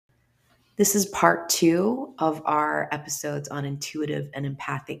This is part 2 of our episodes on intuitive and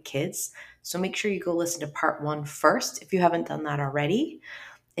empathic kids. So make sure you go listen to part 1 first if you haven't done that already.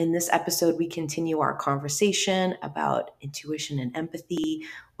 In this episode, we continue our conversation about intuition and empathy,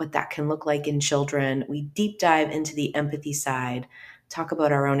 what that can look like in children. We deep dive into the empathy side, talk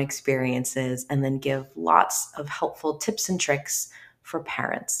about our own experiences, and then give lots of helpful tips and tricks for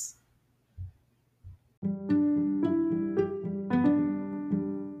parents.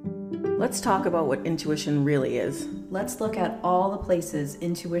 Let's talk about what intuition really is. Let's look at all the places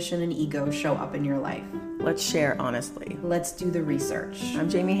intuition and ego show up in your life. Let's share honestly. Let's do the research. I'm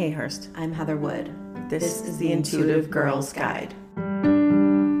Jamie Hayhurst. I'm Heather Wood. This is the Intuitive Girls Guide.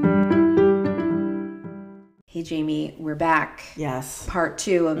 Hey Jamie, we're back. Yes. Part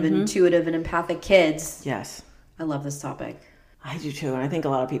 2 of intuitive and empathic kids. Yes. I love this topic. I do too, and I think a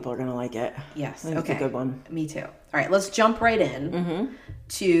lot of people are going to like it. Yes. I think Okay. It's a good one. Me too. All right, let's jump right in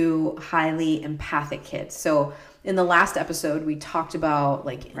to highly empathic kids. So in the last episode, we talked about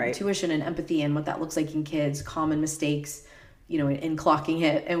intuition and empathy and what that looks like in kids, common mistakes, in clocking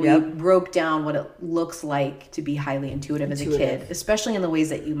it. And we broke down what it looks like to be highly intuitive as a kid, especially in the ways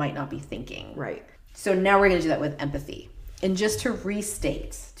that you might not be thinking. Right. So now we're going to do that with empathy. And just to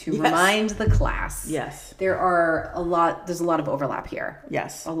restate, remind the class, there's a lot of overlap here.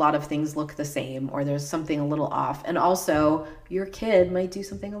 Yes. A lot of things look the same, or there's something a little off. And also, your kid might do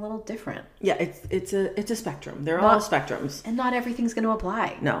something a little different. Yeah, it's a spectrum. They're all spectrums. And not everything's going to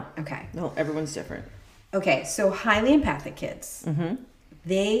apply. No. Okay. No, everyone's different. Okay, so highly empathic kids,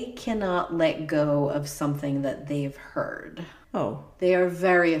 they cannot let go of something that they've heard. Oh. They are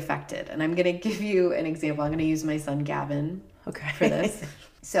very affected. And I'm going to give you an example. I'm going to use my son Gavin for this.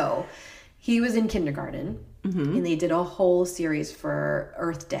 So he was in kindergarten and they did a whole series for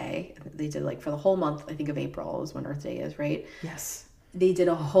Earth Day. They did for the whole month, I think of April is when Earth Day is, right? Yes. They did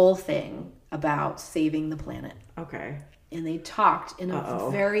a whole thing about saving the planet. Okay. And they talked in a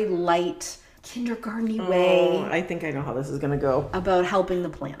very light, kindergarten-y way. I think I know how this is going to go. About helping the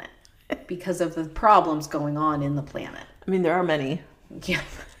planet because of the problems going on in the planet. I mean, there are many. Yeah.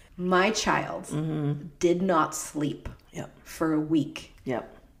 My child did not sleep for a week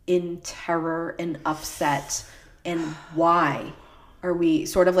in terror and upset. And why are we,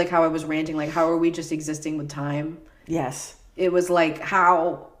 sort of like how I was ranting, how are we just existing with time? Yes. It was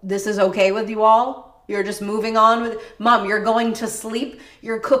how this is okay with you all? You're just moving on with, Mom, you're going to sleep.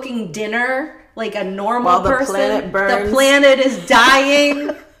 You're cooking dinner like a normal person. Planet burns. The planet is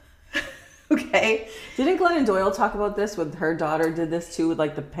dying. Okay. Didn't Glennon Doyle talk about this with her daughter did this too with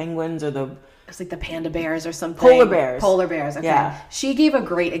the penguins or the... It's the panda bears or something. Polar bears. Polar bears, okay. Yeah. She gave a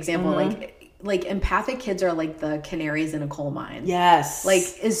great example. Empathic kids are like the canaries in a coal mine. Yes.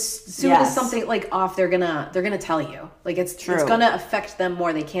 As soon as something off, they're gonna tell you. It's true. It's gonna affect them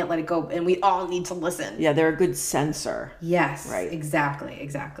more. They can't let it go. And we all need to listen. Yeah, they're a good sensor. Yes. Right.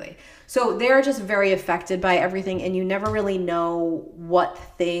 Exactly. So they're just very affected by everything, and you never really know what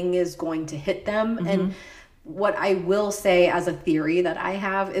thing is going to hit them. And what I will say as a theory that I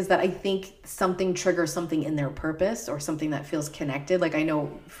have is that I think something triggers something in their purpose or something that feels connected. I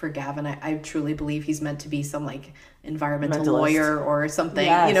know for Gavin, I truly believe he's meant to be some environmental lawyer or something.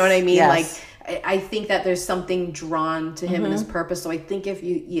 Yes. You know what I mean? Yes. I think that there's something drawn to him and his purpose. So I think if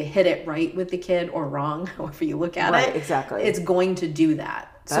you hit it right with the kid or wrong, however you look at it, exactly, it's going to do that.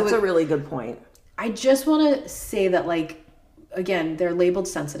 That's a really good point. I just want to say that again, they're labeled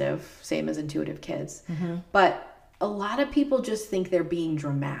sensitive, same as intuitive kids. But a lot of people just think they're being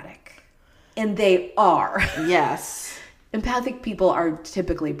dramatic. And they are. Yes. Empathic people are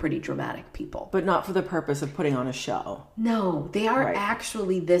typically pretty dramatic people. But not for the purpose of putting on a show. No, they are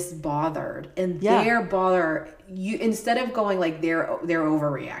actually this bothered. And their bother, you instead of going they're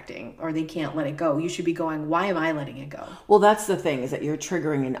overreacting or they can't let it go, you should be going, why am I letting it go? Well, that's the thing, is that you're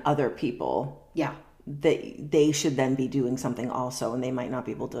triggering in other people. Yeah. They should then be doing something also, and they might not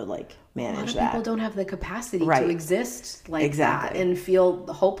be able to manage that. A lot of people don't have the capacity to exist that and feel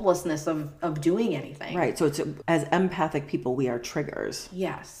the hopelessness of doing anything. Right. So it's, as empathic people, we are triggers.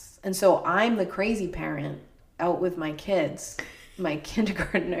 Yes. And so I'm the crazy parent out with my kids, my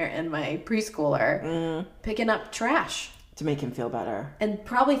kindergartner and my preschooler, picking up trash. To make him feel better. And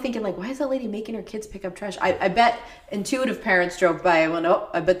probably thinking why is that lady making her kids pick up trash? I bet intuitive parents drove by and went,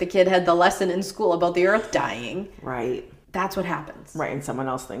 I bet the kid had the lesson in school about the earth dying. Right. That's what happens. Right. And someone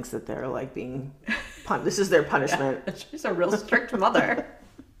else thinks that they're being this is their punishment. Yeah, she's a real strict mother.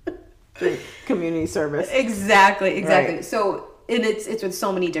 Community service. Exactly. Right. So and it's with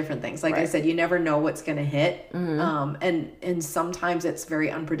so many different things. I said, you never know what's going to hit. And sometimes it's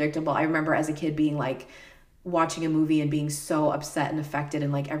very unpredictable. I remember as a kid being watching a movie and being so upset and affected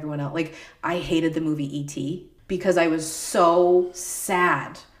and like everyone else. Like I hated the movie E.T. because I was so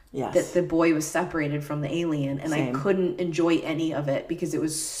sad that the boy was separated from the alien, and I couldn't enjoy any of it because it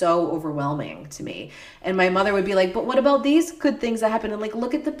was so overwhelming to me. And my mother would be like, but what about these good things that happen? And like,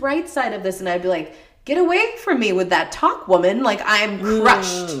 look at the bright side of this. And I'd be like, get away from me with that talk, woman. Like, I'm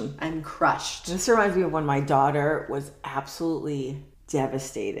crushed. I'm crushed. This reminds me of when my daughter was absolutely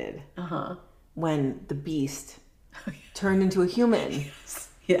devastated when the beast turned into a human.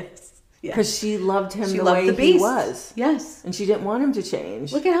 Yes. Because she loved him the way he was. Yes. And she didn't want him to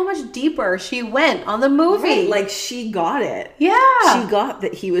change. Look at how much deeper she went on the movie. Right. Like, she got it. Yeah. She got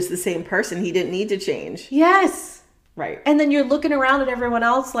that he was the same person. He didn't need to change. Yes. Right. And then you're looking around at everyone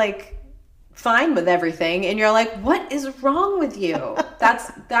else like fine with everything, and you're like, what is wrong with you?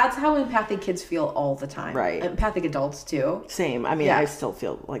 That's how empathic kids feel all the time. Right. Empathic adults too. Same. I mean, I still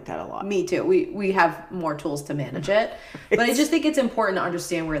feel like that a lot. Me too. We have more tools to manage it. But I just think it's important to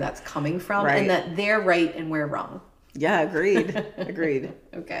understand where that's coming from, and that they're right and we're wrong. Yeah, agreed. Agreed.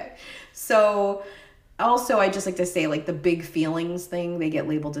 Okay. So also, I just like to say, like, the big feelings thing, they get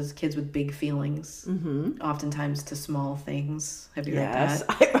labeled as kids with big feelings, oftentimes to small things. Have you heard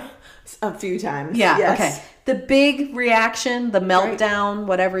that? A few times. Yeah. Yes. Okay. The big reaction, the meltdown,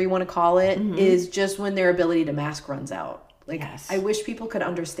 whatever you want to call it, is just when their ability to mask runs out. Like, I wish people could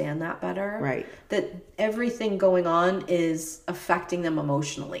understand that better. Right. That everything going on is affecting them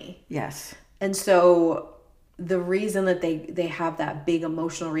emotionally. Yes. And so the reason that they have that big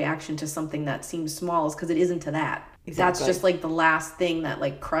emotional reaction to something that seems small is because it isn't to that. Exactly. That's just like the last thing that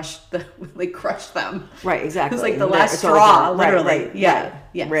like crushed them. Right, exactly. It's like the last straw, literally. Right. Yeah.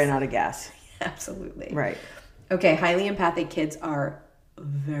 Yes. Ran out of gas. Absolutely. Right. Okay, highly empathic kids are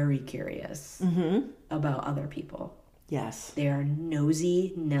very curious about other people. Yes. They are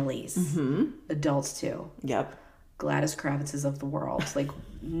nosy Nellies. Adults too. Yep. Gladys Kravitzes of the world. Like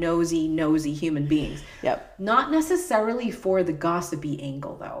nosy human beings. Yep. Not necessarily for the gossipy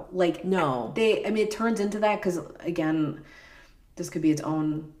angle though. Like, no. It turns into that because, again, this could be its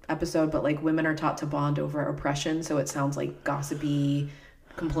own episode, but like women are taught to bond over oppression. So it sounds like gossipy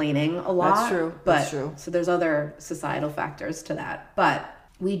complaining a lot. That's true. That's true. So there's other societal factors to that. But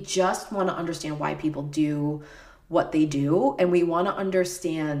we just want to understand why people do what they do. And we want to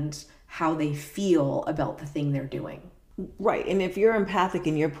understand how they feel about the thing they're doing. Right. And if you're empathic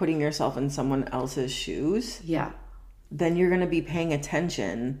and you're putting yourself in someone else's shoes, then you're going to be paying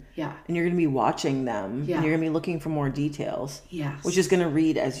attention. Yeah. And you're going to be watching them. Yeah. And you're going to be looking for more details. Yes. Which is going to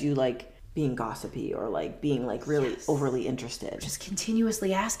read as you like being gossipy or like being like really overly interested. Just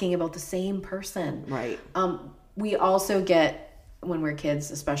continuously asking about the same person. Right. We also get, when we're kids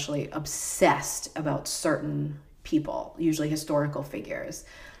especially, obsessed about certain people, usually historical figures.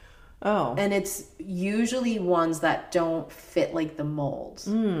 Oh. And it's usually ones that don't fit like the molds.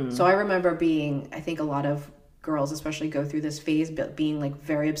 So I remember I think a lot of girls especially go through this phase, but being like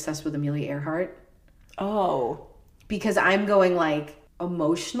very obsessed with Amelia Earhart. Oh. Because I'm going like,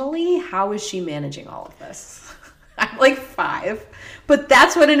 emotionally, how is she managing all of this? I'm like 5. But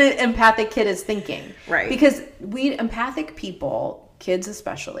that's what an empathic kid is thinking. Right. Because we empathic people, kids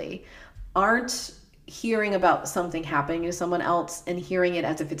especially, aren't hearing about something happening to someone else and hearing it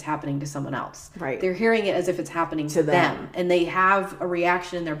as if it's happening to someone else. Right. They're hearing it as if it's happening to them. And they have a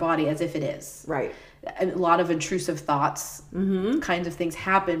reaction in their body as if it is. Right. A lot of intrusive thoughts, kinds of things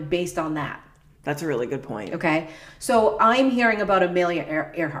happen based on that. That's a really good point. Okay. So I'm hearing about Amelia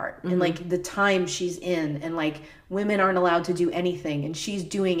Earhart and like the time she's in, and like women aren't allowed to do anything and she's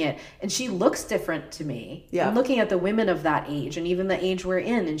doing it, and she looks different to me. Yeah. I'm looking at the women of that age and even the age we're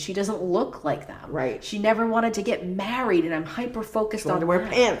in, and she doesn't look like them. Right. She never wanted to get married, and I'm hyper focused on to wear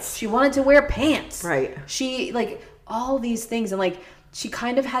pants. She wanted to wear pants. Right. She like all these things, and like she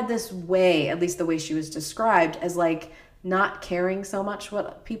kind of had this way, at least the way she was described, as like not caring so much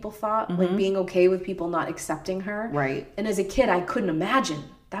what people thought, like being okay with people not accepting her. Right. And as a kid, I couldn't imagine.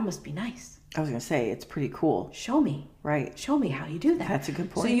 That must be nice. I was going to say, it's pretty cool. Show me. Right. Show me how you do that. That's a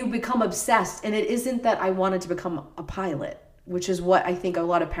good point. So you become obsessed. And it isn't that I wanted to become a pilot, which is what I think a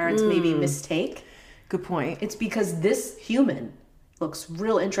lot of parents maybe mistake. Good point. It's because this human looks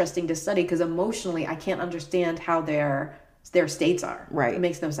real interesting to study, because emotionally I can't understand how their states are. Right. It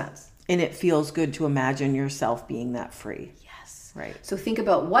makes no sense. And it feels good to imagine yourself being that free. Yes. Right. So think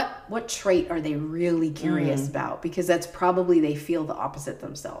about what trait are they really curious about? Because that's probably they feel the opposite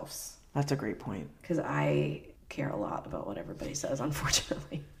themselves. That's a great point. Because I care a lot about what everybody says,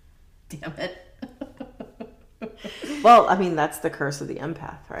 unfortunately. Damn it. Well, I mean, that's the curse of the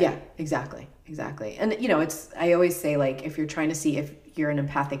empath, right? Yeah, exactly. And, I always say, like, if you're trying to see if you're an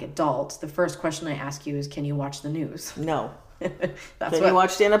empathic adult, the first question I ask you is, can you watch the news? No. That's Can you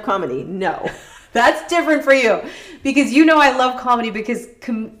watch stand-up comedy? No. That's different for you, because I love comedy because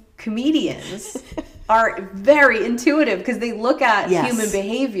comedians are very intuitive, because they look at human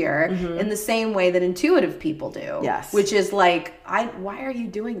behavior in the same way that intuitive people do. Yes. Which is like, why are you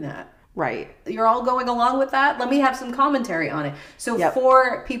doing that? Right. You're all going along with that? Let me have some commentary on it. So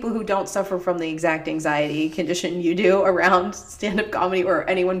for people who don't suffer from the exact anxiety condition you do around stand-up comedy or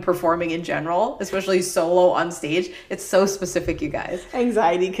anyone performing in general, especially solo on stage, it's so specific, you guys.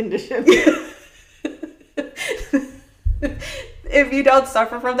 Anxiety condition. If you don't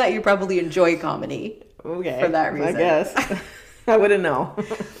suffer from that, you probably enjoy comedy. Okay. For that reason. I guess. I wouldn't know.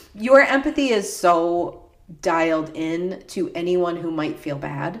 Your empathy is so dialed in to anyone who might feel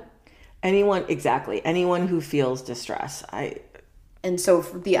bad. Exactly. Anyone who feels distress. And so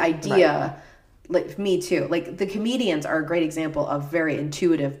for the idea, like me too, like the comedians are a great example of very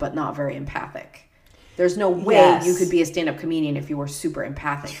intuitive, but not very empathic. There's no way you could be a stand-up comedian if you were super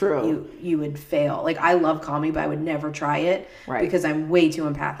empathic. True. You would fail. Like, I love comedy, but I would never try it because I'm way too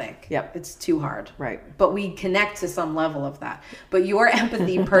empathic. Yep. It's too hard. Right. But we connect to some level of that. But your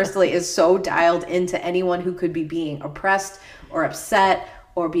empathy personally is so dialed into anyone who could be being oppressed or upset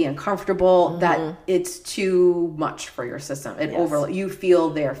or be uncomfortable that it's too much for your system. You feel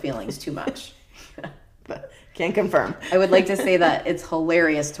their feelings too much. Can't confirm. I would like to say that it's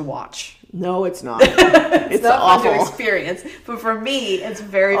hilarious to watch. No, it's not. It's not awful fun to experience. But for me, it's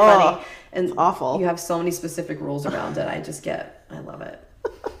very funny. And it's awful. You have so many specific rules around it. I love it.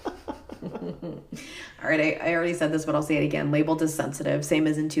 All right, I already said this, but I'll say it again. Labeled as sensitive, same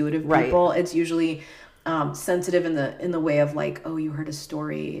as intuitive people. It's usually sensitive in the way of like, oh, you heard a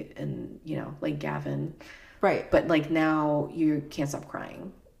story and, like Gavin. Right. But like now you can't stop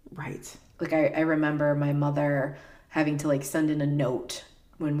crying. Right. Like I remember my mother having to like send in a note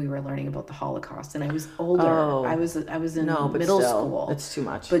when we were learning about the Holocaust, and I was older. I was in middle school. It's too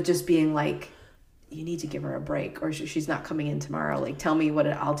much. But just being like, you need to give her a break, or she's not coming in tomorrow. Like, tell me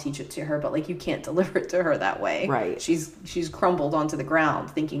I'll teach it to her. But like, you can't deliver it to her that way. Right. She's crumbled onto the ground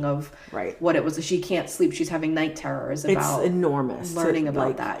thinking of what it was. She can't sleep. She's having night terrors about. It's enormous. Learning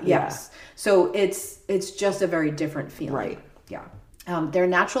about that. Yes. So it's just a very different feeling. Right. Yeah. They're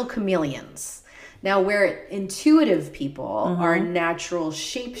natural chameleons. Now, where intuitive people are natural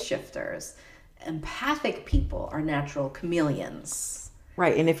shapeshifters, empathic people are natural chameleons.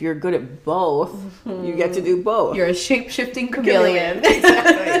 Right, and if you're good at both, you get to do both. You're a shape-shifting chameleon.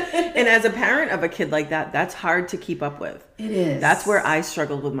 Exactly. And as a parent of a kid like that, that's hard to keep up with. It is. That's where I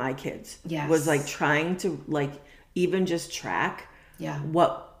struggled with my kids. Yes. Was like trying to like even just track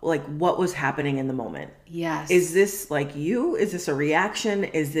what was happening in the moment. Yes. Is this like you? Is this a reaction?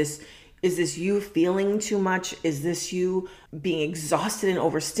 Is this you feeling too much? Is this you being exhausted and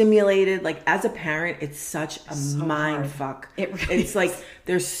overstimulated? Like, as a parent, it's such a mind fuck. It's like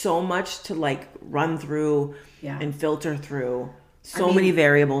there's so much to like run through and filter through. So many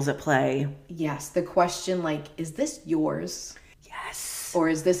variables at play. Yes. The question, like, is this yours? Yes. Or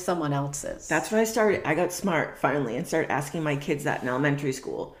is this someone else's? That's when I got smart finally and started asking my kids that in elementary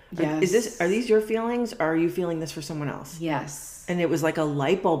school. Yes. Are these your feelings, or are you feeling this for someone else? Yes. And it was like a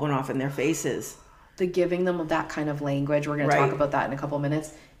light bulb went off in their faces. The giving them that kind of language, we're going to talk about that in a couple of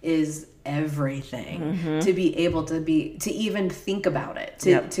minutes, is everything. To be able to even think about it,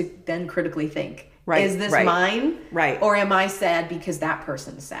 to then critically think. Right. Is this mine? Right. Or am I sad because that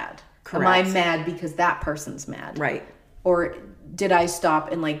person's sad? Correct. Am I mad because that person's mad? Right. Or did I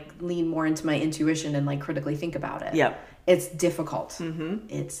stop and like lean more into my intuition and like critically think about it? Yep. It's difficult.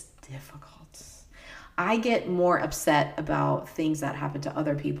 It's difficult. I get more upset about things that happen to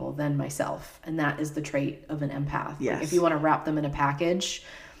other people than myself. And that is the trait of an empath. Yes. Like, if you want to wrap them in a package,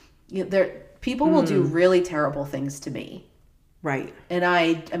 people will do really terrible things to me. Right. And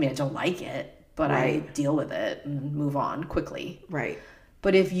I don't like it, but I deal with it and move on quickly. Right.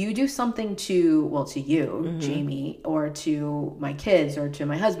 But if you do something to you, Jamie, or to my kids, or to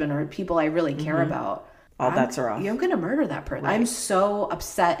my husband, or people I really care about, all bets are off. I'm going to murder that person. Right. I'm so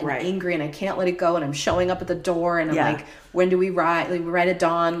upset and angry, and I can't let it go. And I'm showing up at the door, and I'm like, when do we ride? Like, we ride at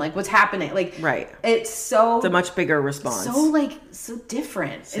dawn. Like, what's happening? Like, it's a much bigger response. So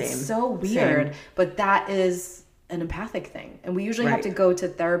different. Same. It's so weird. Same. But that is an empathic thing. And we usually have to go to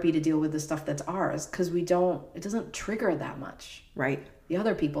therapy to deal with the stuff that's ours, because it doesn't trigger that much. Right. The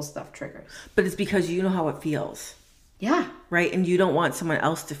other people's stuff triggers. But it's because you know how it feels. Yeah. Right. And you don't want someone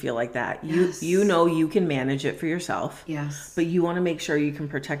else to feel like that. Yes. You know you can manage it for yourself. Yes. But you want to make sure you can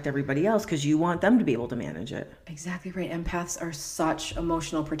protect everybody else, because you want them to be able to manage it. Exactly right. Empaths are such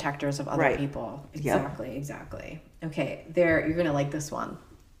emotional protectors of other people. Exactly. Yep. Exactly. Okay, there you're gonna like this one.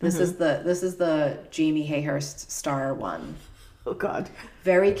 This is the Jamie Hayhurst star one. Oh God.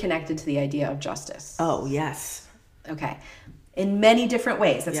 Very connected to the idea of justice. Oh yes. Okay. In many different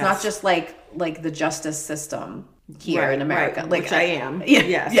ways. It's Yes. not just like the justice system here Right, in America. right, Like which I am. Yeah,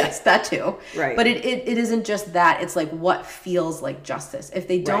 Yes. yes, that too. Right. But it isn't just that. It's like what feels like justice. If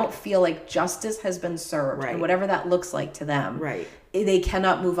they don't Right. feel like justice has been served, Right. and whatever that looks like to them, Right. they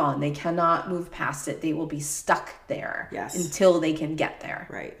cannot move on. They cannot move past it. They will be stuck there Yes. until they can get there.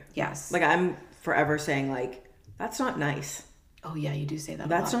 Right. Yes. Like I'm forever saying like, that's not nice. Oh yeah, you do say that.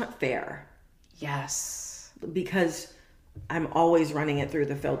 That's a lot. not fair. Yes. Because I'm always running it through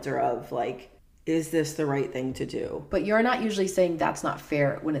the filter of like, is this the right thing to do? But you're not usually saying that's not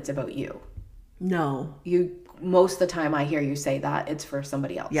fair when it's about you. No. You most of the time I hear you say that it's for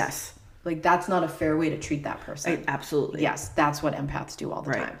somebody else. Yes. Like that's not a fair way to treat that person. Absolutely. Yes, that's what empaths do all the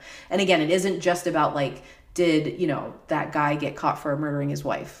Right. time. And again, it isn't just about like, did, that guy get caught for murdering his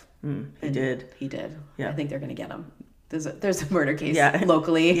wife? He did. He did. Yeah. I think they're going to get him. There's a murder case Yeah.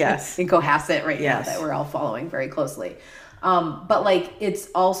 locally Yes. in Cohasset right Yes. now that we're all following very closely. But like, it's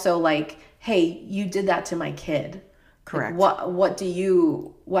also like, hey, you did that to my kid. Correct. Like,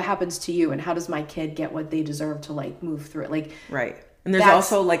 what happens to you, and how does my kid get what they deserve to like move through it? Like, Right. And there's That's-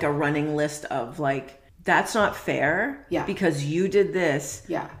 also like a running list of like, that's not fair. Yeah. Because you did this.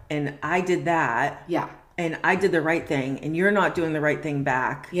 Yeah. And I did that. yeah. And I did the right thing. And you're not doing the right thing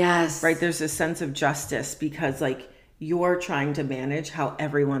back. Yes. Right. There's a sense of justice because like you're trying to manage how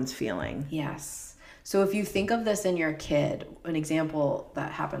everyone's feeling. Yes. So if you think of this in your kid, an example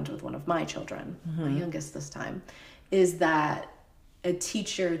that happened with one of my children, my youngest this time, is that a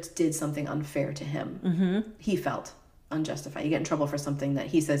teacher did something unfair to him. He felt unjustified. You get in trouble for something that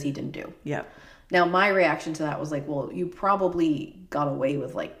he says he didn't do. Yep. Now, my reaction to that was like, well, you probably got away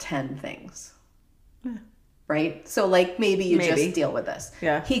with like 10 things. Right? So like maybe you just deal with this.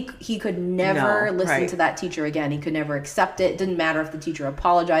 Yeah. He could never listen right. to that teacher again. He could never accept it. Didn't matter if the teacher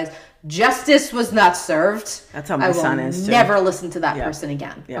apologized. Justice was not served. That's how my son is too. Never listen to that Yep. person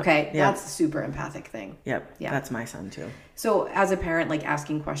again. Yep. Okay? Yep. That's a super empathic thing. Yep. Yeah. That's my son too. So as a parent, like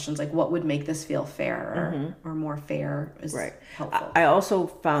asking questions like what would make this feel fair or more fair is Right. helpful. I also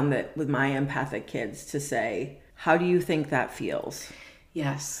found that with my empathic kids to say, how do you think that feels?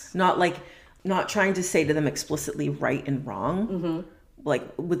 Yes. Not trying to say to them explicitly right and wrong, like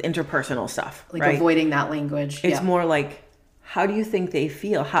with interpersonal stuff. Like right? avoiding that language. It's Yeah. more like, how do you think they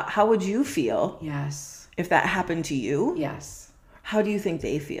feel? How would you feel Yes. if that happened to you? Yes. How do you think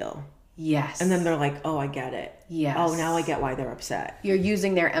they feel? Yes. And then they're like, oh, I get it. Yes. Oh, now I get why they're upset. You're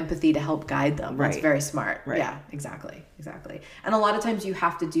using their empathy to help guide them. That's Right. very smart. Right. Yeah, exactly. And a lot of times you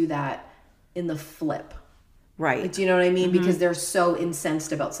have to do that in the flip. Right. Like, do you know what I mean? Because they're so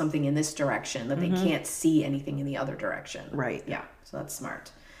incensed about something in this direction that they can't see anything in the other direction. Right. Yeah. So that's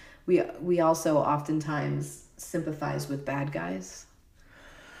smart. We also oftentimes sympathize with bad guys.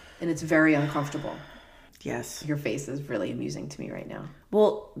 And it's very uncomfortable. Yes. Your face is really amusing to me right now.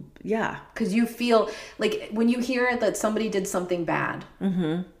 Well, yeah. Because you feel like when you hear that somebody did something bad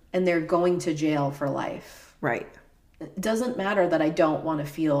and they're going to jail for life, Right. it doesn't matter that I don't want to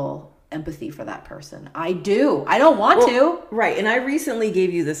feel empathy for that person. I do. I don't want to. Right. And I recently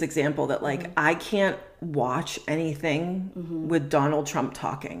gave you this example that like I can't watch anything with Donald Trump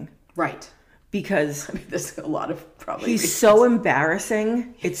talking Right. because There's a lot of probably he's reasons. so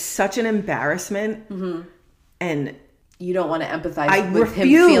embarrassing. It's such an embarrassment. And You don't want to empathize I with him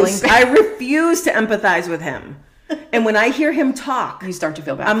feeling refuse. bad. I refuse to empathize with him. And when I hear him talk, You start to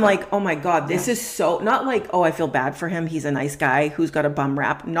feel bad. I'm for like, oh my God, this is so, not like, oh, I feel bad for him. He's a nice guy who's got a bum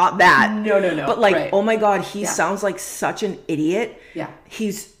rap. Not that. No. But like, Right. oh my God, he sounds like such an idiot. Yeah.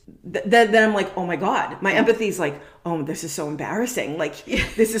 He's, then I'm like, oh my God, my empathy is like, oh, this is so embarrassing. Like,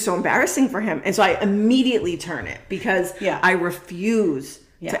 this is so embarrassing for him. And so I immediately turn it because I refuse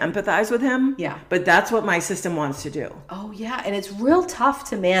to empathize with him. Yeah. But that's what my system wants to do. Oh yeah, and it's real tough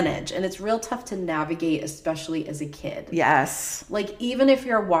to manage and it's real tough to navigate, especially as a kid. Yes. Like even if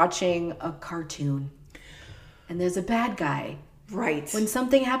you're watching a cartoon and there's a bad guy, Right. when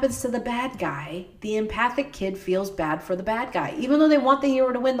something happens to the bad guy, the empathic kid feels bad for the bad guy, even though they want the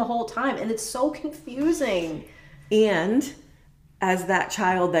hero to win the whole time. And it's so confusing. And as that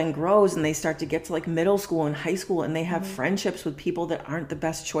child then grows and they start to get to like middle school and high school and they have friendships with people that aren't the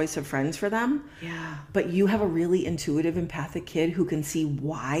best choice of friends for them. Yeah. But you have a really intuitive, empathic kid who can see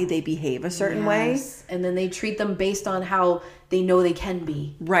why they behave a certain way. Yes. And then they treat them based on how they know they can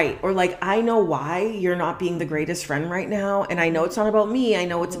be. Right. Or like, I know why you're not being the greatest friend right now. And I know it's not about me. I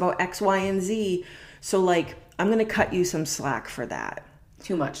know it's about X, Y, and Z. So like, I'm going to cut you some slack for that.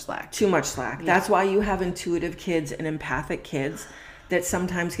 Too much slack. Too much slack. Yeah. That's why you have intuitive kids and empathic kids that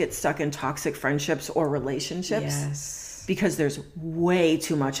sometimes get stuck in toxic friendships or relationships. Yes. Because there's way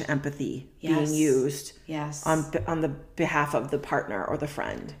too much empathy being used on the behalf of the partner or the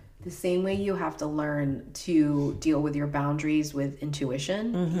friend. The same way you have to learn to deal with your boundaries with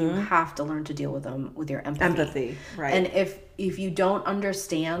intuition, you have to learn to deal with them with your empathy. Empathy, right. And if you don't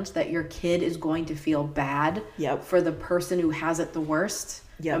understand that your kid is going to feel bad for the person who has it the worst,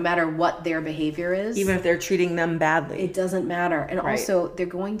 no matter what their behavior is. Even if they're treating them badly. It doesn't matter. And also, they're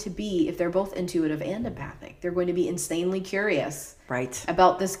going to be, if they're both intuitive and empathic, they're going to be insanely curious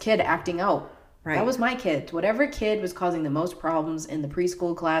about this kid acting out. Right. That was my kid. Whatever kid was causing the most problems in the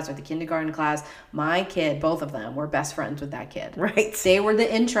preschool class or the kindergarten class, my kid, both of them, were best friends with that kid. Right. They were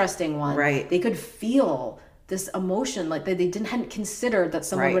the interesting one. Right. They could feel this emotion, like they hadn't considered that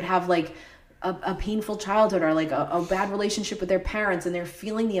someone would have like a painful childhood or like a bad relationship with their parents, and they're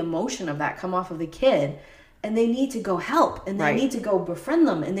feeling the emotion of that come off of the kid. And they need to go help, and they need to go befriend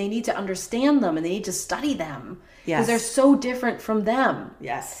them, and they need to understand them, and they need to study them. Because they're so different from them.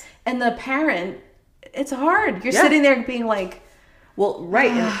 Yes. And the parent, it's hard. You're sitting there being like... Well,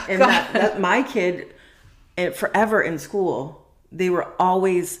 right. And that my kid, and forever in school, they were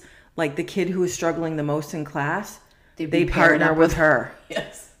always like the kid who was struggling the most in class, they partner with her.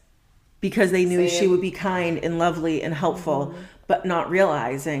 Yes. Because they knew she would be kind and lovely and helpful, but not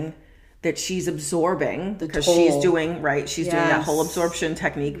realizing that she's absorbing because she's doing doing that whole absorption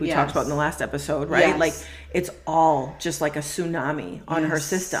technique we talked about in the last episode, right? Yes. Like it's all just like a tsunami on her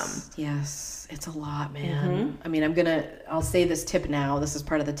system. Yes, it's a lot, man. I mean, I'll say this tip now. This is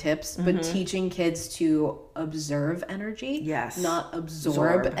part of the tips, but teaching kids to observe energy, not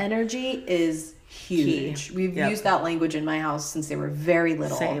absorb energy, is huge. Key. We've used that language in my house since they were very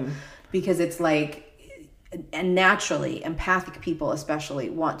little. Same. Because it's like, and naturally, empathic people especially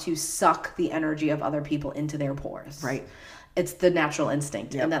want to suck the energy of other people into their pores. Right. It's the natural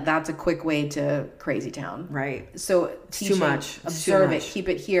instinct. And that's a quick way to crazy town. Right. So teaching, too much. Observe it, keep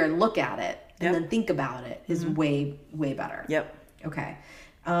it here, and look at it, and then think about it is way, way better. Yep. Okay.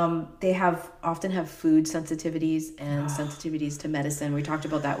 They often have food sensitivities and sensitivities to medicine. We talked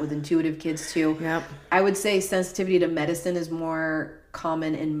about that with intuitive kids too. Yep. I would say sensitivity to medicine is more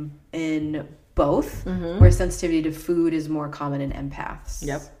common in both, where sensitivity to food is more common in empaths.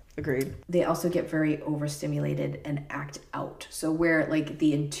 Yep, agreed. They also get very overstimulated and act out. So where like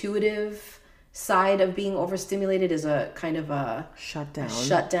the intuitive side of being overstimulated is a kind of a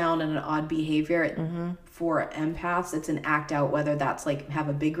shutdown and an odd behavior. For empaths, it's an act out, whether that's like have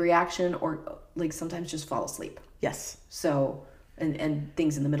a big reaction or like sometimes just fall asleep. Yes. So and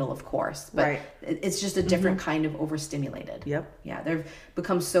things in the middle, of course. But it's just a different kind of overstimulated. Yep. Yeah, they've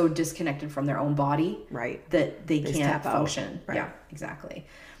become so disconnected from their own body that they can't function. Right. Yeah, exactly.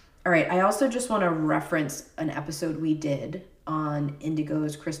 All right, I also just want to reference an episode we did on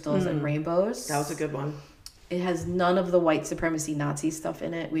indigos, crystals, and rainbows. That was a good one. It has none of the white supremacy Nazi stuff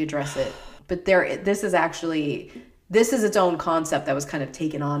in it. We address it. But this is its own concept that was kind of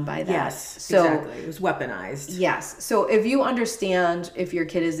taken on by that. Yes, exactly. It was weaponized. Yes. So if you understand if your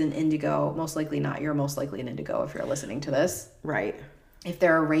kid is an indigo, most likely not. You're most likely an indigo if you're listening to this. Right. If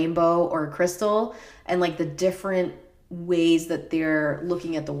they're a rainbow or a crystal, and like the different ways that they're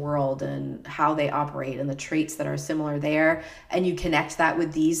looking at the world and how they operate and the traits that are similar there, and you connect that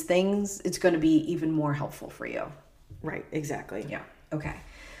with these things, it's going to be even more helpful for you. Right. Exactly. Yeah. Okay.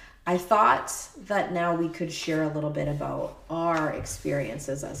 I thought that now we could share a little bit about our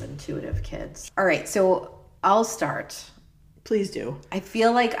experiences as intuitive kids. All right, so I'll start. Please do. I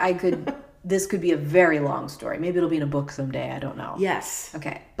feel like this could be a very long story. Maybe it'll be in a book someday. I don't know. Yes.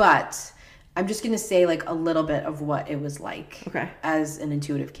 Okay, but I'm just going to say like a little bit of what it was like as an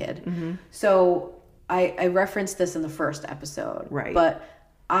intuitive kid. So I referenced this in the first episode. Right. But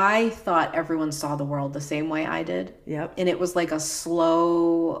I thought everyone saw the world the same way I did. Yep. And it was like a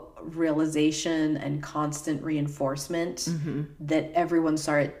slow realization and constant reinforcement that everyone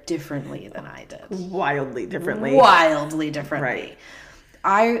saw it differently than I did. Wildly differently. Right.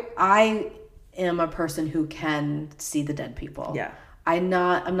 I am a person who can see the dead people. Yeah. I'm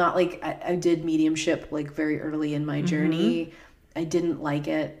not like, I did mediumship like very early in my journey. I didn't like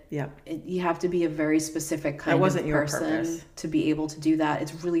it. Yeah. You have to be a very specific kind of person to be able to do that.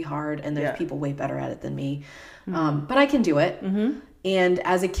 It's really hard, and there's people way better at it than me. But I can do it. And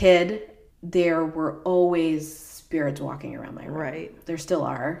as a kid, there were always spirits walking around my room. Right. There still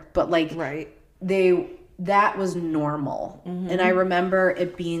are. But like that was normal. And I remember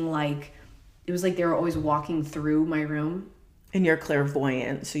it being like, it was like they were always walking through my room. And you're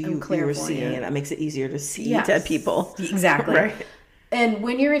clairvoyant, so you were seeing it. That makes it easier to see dead people. Exactly. Right. And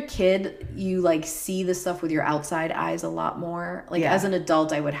when you're a kid, you like see the stuff with your outside eyes a lot more. Like as an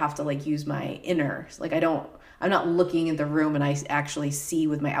adult, I would have to like use my inner. Like I'm not looking in the room and I actually see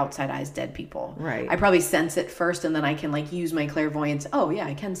with my outside eyes dead people. Right. I probably sense it first and then I can like use my clairvoyance. Oh yeah,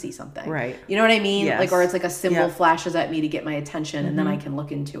 I can see something. Right. You know what I mean? Yes. Like, or it's like a symbol flashes at me to get my attention and then I can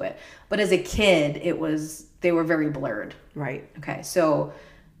look into it. But as a kid, they were very blurred. Right. Okay. So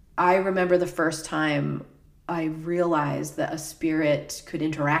I remember the first time I realized that a spirit could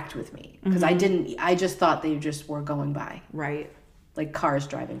interact with me because I just thought they just were going by. Right. Like cars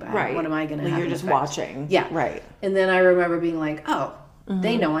driving by. Right. What am I going to have? You're just watching. Yeah. Right. And then I remember being like, oh,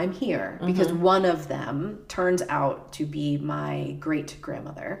 they know I'm here because one of them turns out to be my great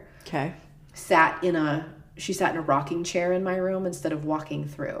grandmother. Okay. She sat in a rocking chair in my room instead of walking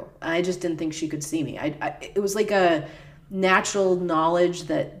through. I just didn't think she could see me. It was like a natural knowledge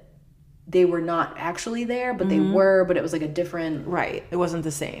that they were not actually there, but they were, but it was like a different... Right. It wasn't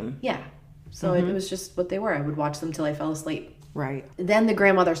the same. Yeah. So it was just what they were. I would watch them till I fell asleep. Right. Then the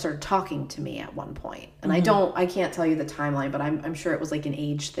grandmother started talking to me at one point. And I can't tell you the timeline, but I'm sure it was like an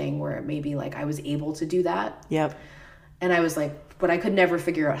age thing where maybe like I was able to do that. Yep. And I was like, but I could never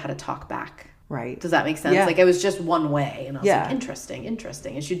figure out how to talk back. Right. Does that make sense? Yeah. Like it was just one way. And I was like,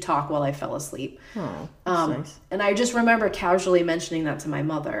 interesting. And she'd talk while I fell asleep. Oh, that's nice. And I just remember casually mentioning that to my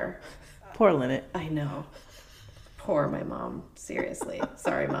mother. Poor Lynette. I know. Poor my mom. Seriously.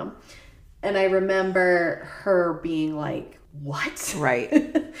 Sorry, Mom. And I remember her being like, what?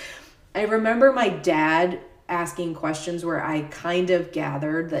 Right. I remember my dad asking questions where I kind of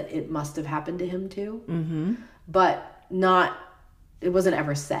gathered that it must have happened to him too. But it wasn't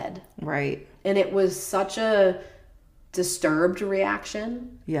ever said. Right. And it was such a disturbed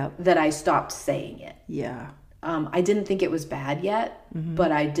reaction that I stopped saying it. Yeah. I didn't think it was bad yet,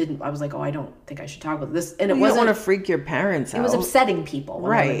 but I was like, oh, I don't think I should talk about this. And you don't want to freak your parents out. It was upsetting people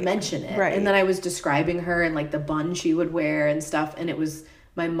when I would mention it. Right. And then I was describing her and like the bun she would wear and stuff. And it was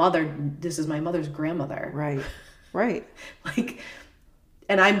my mother. This is my mother's grandmother. Right. Right. Like,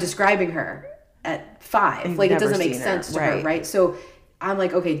 and I'm describing her at 5. Like it doesn't make sense to her. Right. So I'm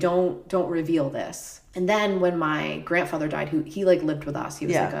like, okay, don't reveal this. And then when my grandfather died, he like lived with us. He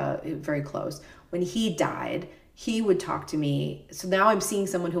was like very close. When he died, he would talk to me. So now I'm seeing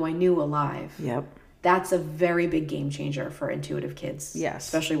someone who I knew alive. Yep. That's a very big game changer for intuitive kids. Yes.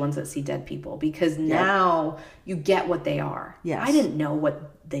 Especially ones that see dead people. Because now you get what they are. Yes. I didn't know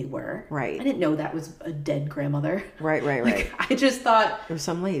what they were. Right. I didn't know that was a dead grandmother. Right. Like, I just thought... It was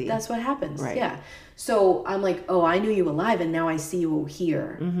some lady. That's what happens. Right. Yeah. So I'm like, oh, I knew you alive and now I see you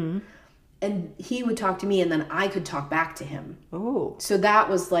here. And he would talk to me and then I could talk back to him. Oh. So that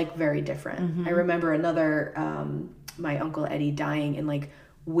was like very different. I remember another, my Uncle Eddie dying and like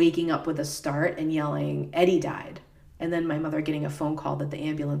waking up with a start and yelling, Eddie died. And then my mother getting a phone call that the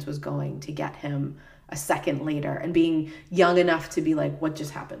ambulance was going to get him a second later and being young enough to be like, what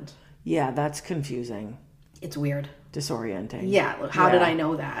just happened? Yeah, that's confusing. It's weird. Disorienting. Yeah. How did I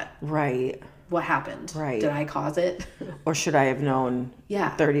know that? Right. What happened? Right. Did I cause it? Or should I have known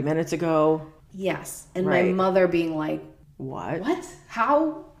 30 minutes ago? Yes. And my mother being like, What?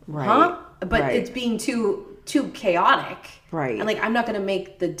 How? Right. Huh? But it's being too chaotic. Right. And like, I'm not going to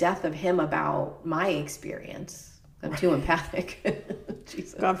make the death of him about my experience. I'm too empathic.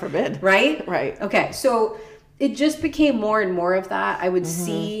 Jesus. God forbid. Right? Right. Okay. So it just became more and more of that. I would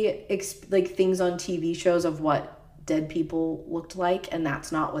see like things on TV shows of what dead people looked like, and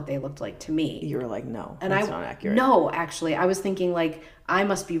that's not what they looked like to me. You were like, no, and that's not accurate. No, actually, I was thinking like, I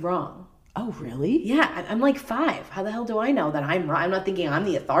must be wrong. Oh, really? Yeah, I'm like 5. How the hell do I know that I'm wrong? I'm not thinking I'm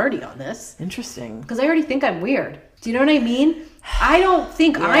the authority on this. Interesting. Because I already think I'm weird. Do you know what I mean? I don't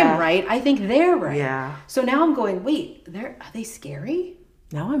think I'm right. I think they're right. Yeah. So now I'm going, wait, are they scary?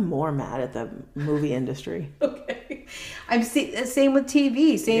 Now I'm more mad at the movie industry. Okay. Same with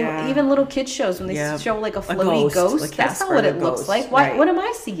TV. Even little kids shows when they show like a floaty ghost. Like that's not what it looks like. What am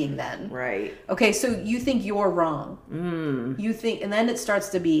I seeing then? Right. Okay, so you think you're wrong. You think, and then it starts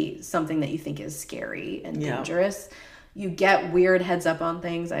to be something that you think is scary and dangerous. You get weird heads up on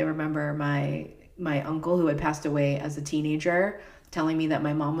things. I remember my uncle who had passed away as a teenager telling me that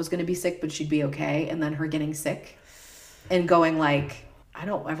my mom was going to be sick, but she'd be okay. And then her getting sick and going like, I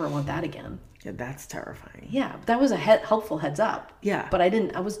don't ever want that again. Yeah, that's terrifying. Yeah, that was a helpful heads up. Yeah. But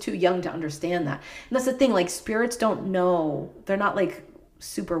I was too young to understand that. And that's the thing, like spirits don't know. They're not like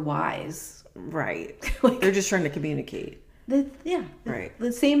super wise. Right. Like, they're just trying to communicate. Right.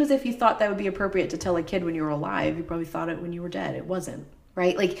 The same as if you thought that would be appropriate to tell a kid when you were alive. You probably thought it when you were dead. It wasn't.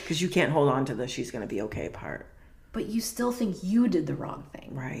 Right? Like, because you can't hold on to the she's going to be okay part. but you still think you did the wrong thing.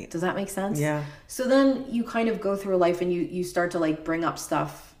 Right. Does that make sense? Yeah. So then you kind of go through life and you start to like bring up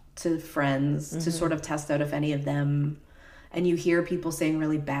stuff to friends to sort of test out if any of them, and you hear people saying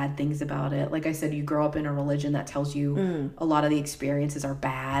really bad things about it. Like I said, you grow up in a religion that tells you a lot of the experiences are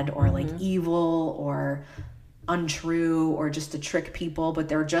bad or like evil or untrue or just to trick people, but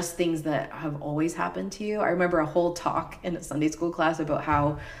they're just things that have always happened to you. I remember a whole talk in a Sunday school class about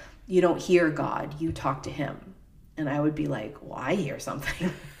how you don't hear God, you talk to him. And I would be like, well, I hear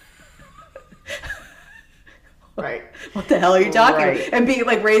something. Right. What the hell are you talking about? And be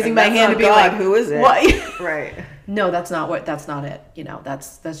like raising my hand and be God, like, who is it? What? Right. No, that's not it. You know,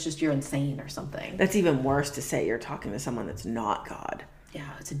 that's just you're insane or something. That's even worse to say you're talking to someone that's not God. Yeah,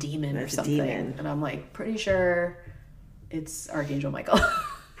 it's a demon or It's a something. demon. And I'm like, pretty sure it's Archangel Michael.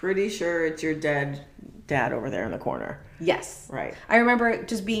 Pretty sure it's your dead dad over there in the corner. Yes. Right. I remember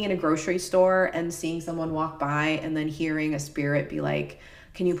just being in a grocery store and seeing someone walk by and then hearing a spirit be like,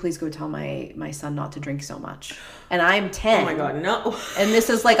 can you please go tell my son not to drink so much? And I'm 10. Oh my God, no. And this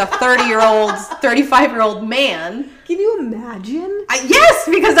is like a 30-year-old, 35-year-old man. Can you imagine? Yes,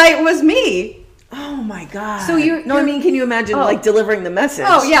 because it was me. Oh my God. So I mean, can you imagine like delivering the message?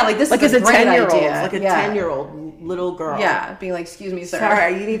 Oh yeah, like this like is as a a great 10-year-old, idea. like a 10-year-old little girl. Yeah, being like, excuse me, sir.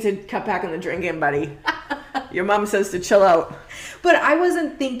 Sorry, you need to cut back on the drinking, buddy. Your mom says to chill out. But I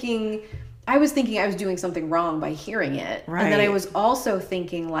wasn't thinking, I was thinking I was doing something wrong by hearing it. Right. And then I was also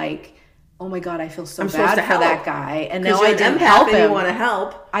thinking like, oh my God, I feel so I'm supposed bad to for help. that guy. And now You're I an didn't empath help and him. you want to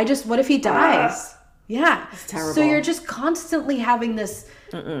help. I just, what if he dies? Yeah. It's terrible. So you're just constantly having this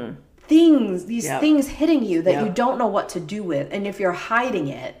things hitting you that you don't know what to do with. And if you're hiding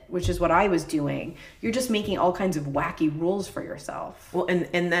it, which is what I was doing, you're just making all kinds of wacky rules for yourself. Well,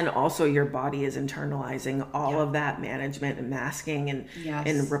 and then also your body is internalizing all of that management and masking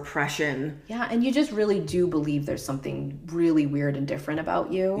and repression. Yeah, and you just really do believe there's something really weird and different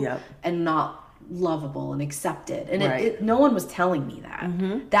about you and not lovable and accepted. And no one was telling me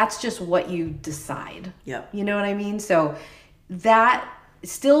that. That's just what you decide. Yep. You know what I mean? So that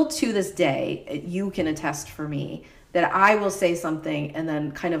still to this day, you can attest for me that I will say something and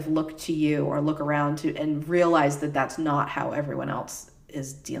then kind of look to you or look around to and realize that that's not how everyone else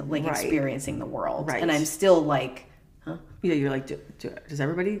is experiencing the world. Right. And I'm still like, huh? Yeah, you're like, does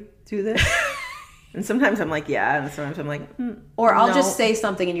everybody do this? And sometimes I'm like, yeah. And sometimes I'm like, or I'll just say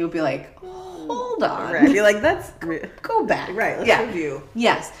something and you'll be like, hold on. Right. You're like, that's... Go back. Right, let's review.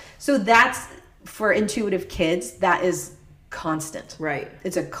 Yes. So that's, for intuitive kids, that is constant. Right.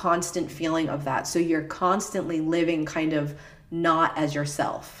 It's a constant feeling of that. So you're constantly living kind of not as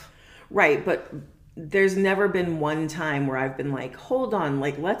yourself. Right. But there's never been one time where I've been like, hold on,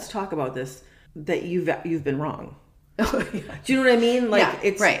 like, let's talk about this, that you've been wrong. Do you know what I mean? Like,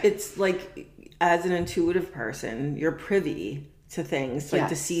 it's like, as an intuitive person, you're privy to things, like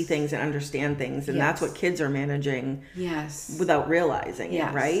to see things and understand things. And that's what kids are managing without realizing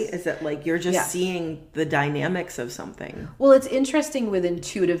it, right? Is that like you're just seeing the dynamics of something. Well, it's interesting with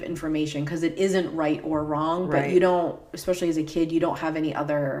intuitive information because it isn't right or wrong, but you don't, especially as a kid, you don't have any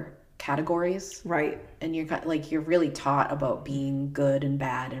other categories. Right. And you're like, you're really taught about being good and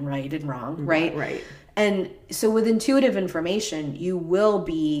bad and right and wrong, right? Right. And so with intuitive information, you will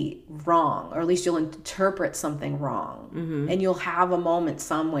be wrong, or at least you'll interpret something wrong. And you'll have a moment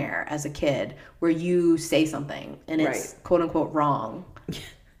somewhere as a kid where you say something and it's quote unquote wrong.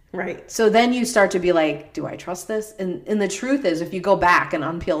 Right. So then you start to be like, do I trust this? And the truth is, if you go back and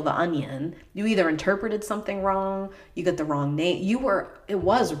unpeel the onion, you either interpreted something wrong, you got the wrong name. It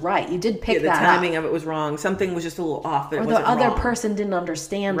was right. You did pick that up. The timing of it was wrong. Something was just a little off, but it wasn't wrong. Or the other wrong. person didn't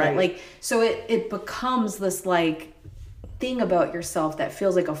understand it. Like, so it becomes this like thing about yourself that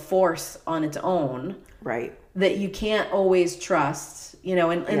feels like a force on its own. Right. That you can't always trust, and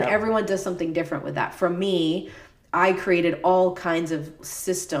everyone does something different with that. For me, I created all kinds of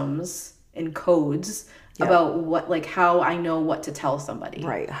systems and codes about how I know what to tell somebody.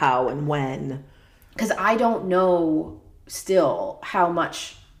 Right. How and when. Because I don't know still how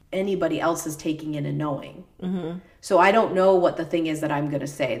much anybody else is taking in and knowing. So I don't know what the thing is that I'm going to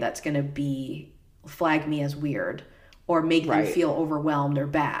say that's going to flag me as weird or make them feel overwhelmed or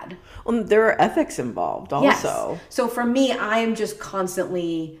bad. Well, there are ethics involved also. Yes. So for me, I am just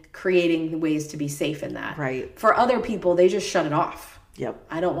constantly creating ways to be safe in that. Right. For other people, they just shut it off. Yep.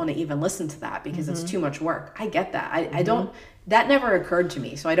 I don't want to even listen to that because it's too much work. I get that. I don't, that never occurred to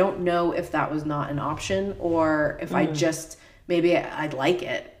me. So I don't know if that was not an option or if I just, maybe I'd like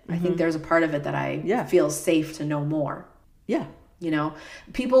it. I think there's a part of it that I feel safe to know more. Yeah.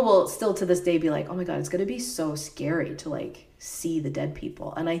 People will still to this day be like, oh my God, it's going to be so scary to like see the dead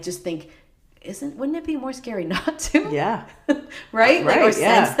people. And I just think wouldn't it be more scary not to? Yeah. Right? Like, or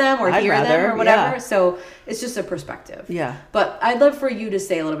sense them or I'd hear rather, them or whatever. yeah. So it's just a perspective. Yeah. But I'd love for you to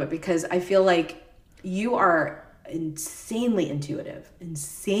say a little bit, because I feel like you are insanely intuitive,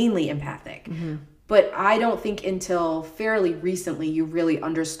 insanely empathic. But I don't think until fairly recently you really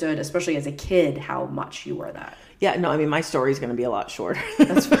understood, especially as a kid, how much you were that. Yeah, no, I mean, my story's going to be a lot shorter.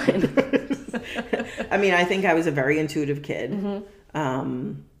 That's fine. I mean, I think I was a very intuitive kid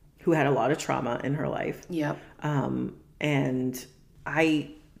who had a lot of trauma in her life. Yep. And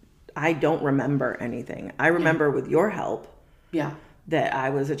I don't remember anything. I remember with your help that I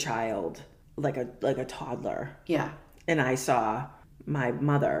was a child, like a toddler. Yeah. And I saw my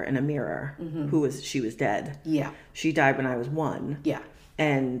mother in a mirror she was dead. Yeah. She died when I was 1. Yeah.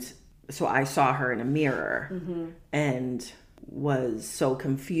 And so I saw her in a mirror and was so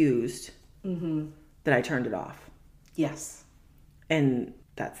confused that I turned it off. Yes. And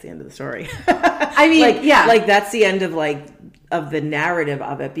that's the end of the story. I mean, like that's the end of the narrative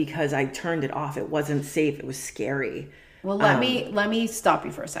of it, because I turned it off. It wasn't safe. It was scary. Well, let me stop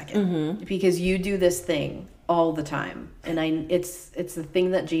you for a second, because you do this thing all the time, and it's the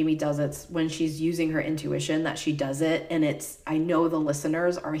thing that Jamie does. It's when she's using her intuition that she does it, and I know the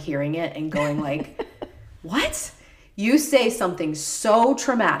listeners are hearing it and going like, "What?" You say something so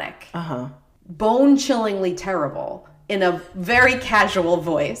traumatic, bone-chillingly terrible, in a very casual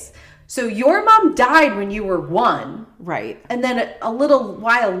voice. So your mom died when you were 1. Right. And then a little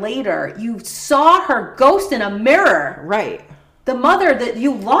while later, you saw her ghost in a mirror. Right. The mother that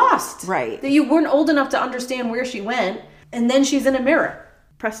you lost. Right. That you weren't old enough to understand where she went. And then she's in a mirror.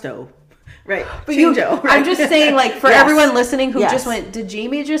 Presto. Right. But Chango, right. I'm just saying, like, for everyone listening who just went, did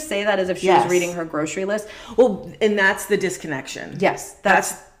Jamie just say that as if she was reading her grocery list? Well, and that's the disconnection. Yes.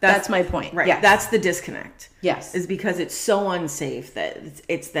 That's my point. Right. Yes. That's the disconnect. Yes. Is because it's so unsafe that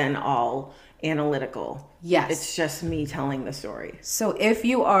it's then all analytical. Yes. It's just me telling the story. So if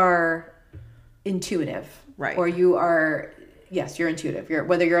you are intuitive, right, or you are, yes, you're intuitive,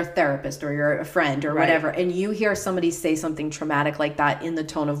 whether you're a therapist or you're a friend or whatever, and you hear somebody say something traumatic like that in the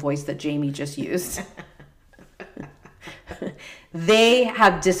tone of voice that Jamie just used, they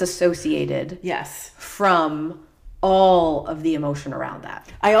have disassociated from all of the emotion around that.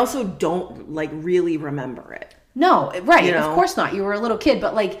 I also don't really remember it. No, right. You know? Of course not. You were a little kid,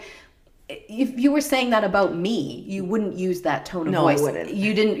 but like, if you were saying that about me, you wouldn't use that tone of voice. No, I wouldn't.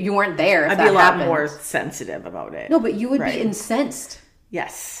 You weren't there. I'd be a lot more sensitive about it. No, but you would be incensed.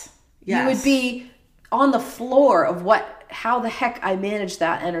 Yes. You would be on the floor of how the heck I managed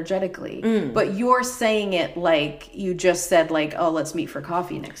that energetically. But you're saying it like you just said, like, oh, let's meet for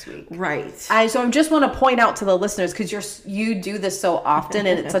coffee next week. Right. So I just want to point out to the listeners, because you do this so often,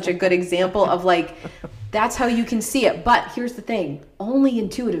 and it's such a good example of like, that's how you can see it. But here's the thing. Only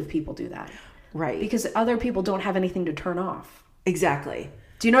intuitive people do that. Right. Because other people don't have anything to turn off. Exactly.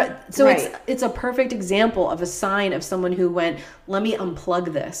 Do you know? So it's a perfect example of a sign of someone who went, let me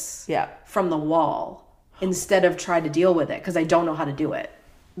unplug this from the wall instead of try to deal with it, because I don't know how to do it.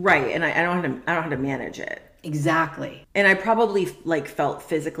 Right. And I don't know how to manage it. Exactly. And I probably felt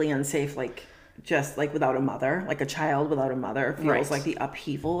physically unsafe, just without a mother, like a child without a mother feels like the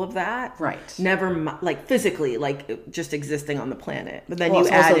upheaval of that. Right. Never physically, just existing on the planet. But then you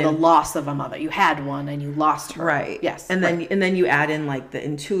add also the loss of a mother. You had one and you lost her. Right. Yes. And then you add in the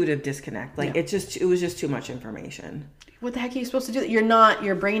intuitive disconnect. It was just too much information. What the heck are you supposed to do?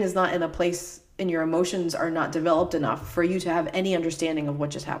 Your brain is not in a place, and your emotions are not developed enough for you to have any understanding of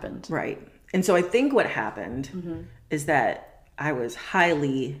what just happened. Right. And so I think what happened is that I was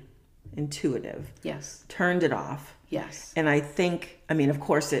highly intuitive. Yes. Turned it off. Yes. And I think, of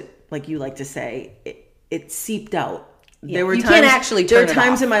course it, like you like to say, it seeped out. Yeah. There were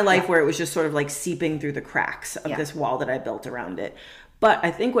times in my life where it was just sort of seeping through the cracks of this wall that I built around it. But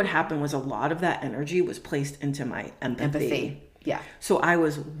I think what happened was a lot of that energy was placed into my empathy. Yeah. So I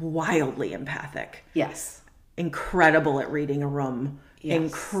was wildly empathic. Yes. Incredible at reading a room. Yes.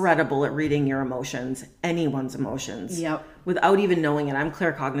 Incredible at reading your emotions, anyone's emotions. Yep. Without even knowing it. I'm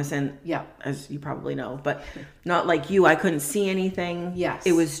claircognizant, as you probably know, but not like you. I couldn't see anything. Yes.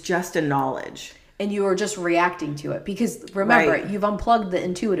 It was just a knowledge. And you were just reacting to it. Because remember, you've unplugged the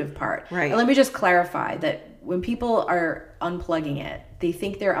intuitive part. Right. And let me just clarify that when people are unplugging it, they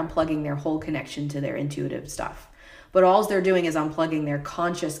think they're unplugging their whole connection to their intuitive stuff. But all they're doing is unplugging their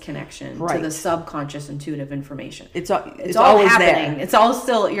conscious connection to the subconscious intuitive information. It's all happening. There. It's all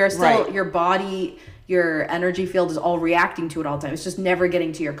still, your body, your energy field is all reacting to it all the time. It's just never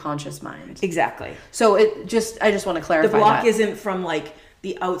getting to your conscious mind. Exactly. So I just want to clarify the block that. isn't from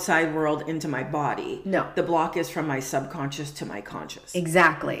the outside world into my body. No. The block is from my subconscious to my conscious.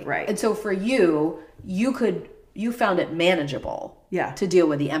 Exactly. Right. And so for you, you found it manageable to deal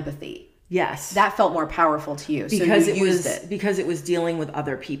with the empathy. Yes. That felt more powerful to you. Because so you used it. Because it was dealing with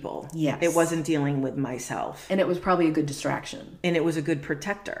other people. Yes. It wasn't dealing with myself. And it was probably a good distraction. And it was a good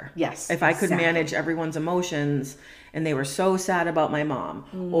protector. Yes. If I could manage everyone's emotions and they were so sad about my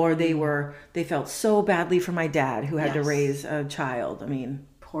mom or they felt so badly for my dad who had to raise a child. I mean,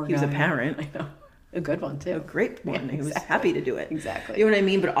 poor he was a parent. I know. A good one too. A great one. Yeah, he was happy to do it. Exactly. You know what I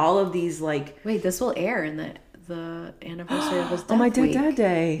mean? But all of these like... Wait, this will air in the anniversary of his death my week. dad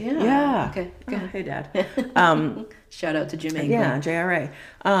day. Yeah. Okay. Go ahead. Hey, Dad. Shout out to Jim England. Yeah,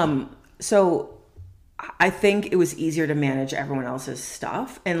 JRA. So I think it was easier to manage everyone else's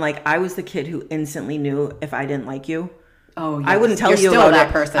stuff. And like, I was the kid who instantly knew if I didn't like you. Oh, yes. I wouldn't tell You're you still about that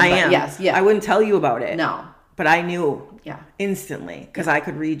it. person. I am. Yes. Yeah. I wouldn't tell you about it. No. But I knew. Yeah. Instantly, because I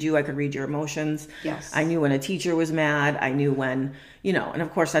could read you. I could read your emotions. Yes. I knew when a teacher was mad. I knew when, and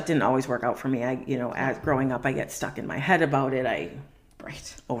of course that didn't always work out for me. As growing up, I get stuck in my head about it. I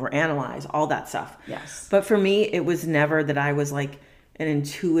overanalyze all that stuff. Yes. But for me, it was never that I was like an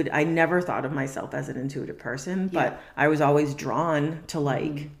intuitive. I never thought of myself as an intuitive person, but I was always drawn to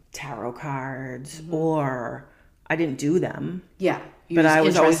like tarot cards or I didn't do them. Yeah. But I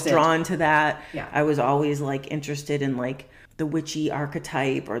was always drawn to that. Yeah. I was always like interested in like the witchy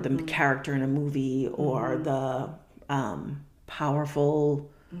archetype or the character in a movie or the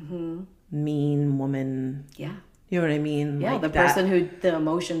powerful, mean woman. Yeah. You know what I mean? Yeah, like the person who the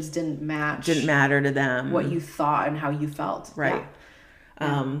emotions didn't match. Didn't matter to them. What you thought and how you felt. Right.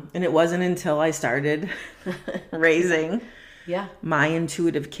 Yeah. And it wasn't until I started raising my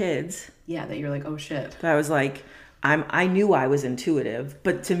intuitive kids. Yeah, that you're like, oh shit. That I was like... I knew I was intuitive,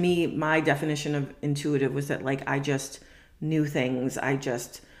 but to me, my definition of intuitive was that like I just knew things. I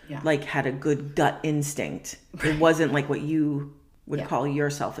just like had a good gut instinct. It wasn't like what you would call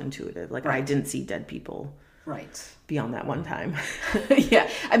yourself intuitive. Like I didn't see dead people. Right. Beyond that one time. Yeah.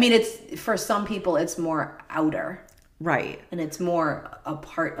 I mean, it's for some people, it's more outer. Right. And it's more a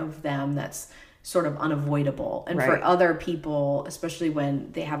part of them that's sort of unavoidable. And for other people, especially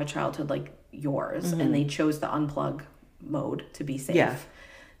when they have a childhood like yours and they chose the unplug mode to be safe,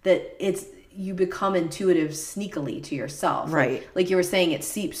 that you become intuitive sneakily to yourself. Right. Like you were saying, it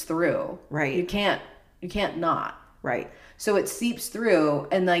seeps through. Right. You can't not. Right. So it seeps through,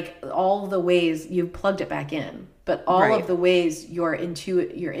 and like all the ways you've plugged it back in, but all of the ways your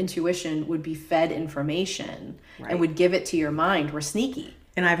intuition would be fed information and would give it to your mind were sneaky.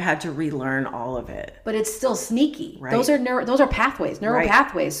 And I've had to relearn all of it. But it's still sneaky. Right. Those are pathways, neural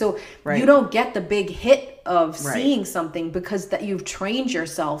pathways. So you don't get the big hit of seeing something because that you've trained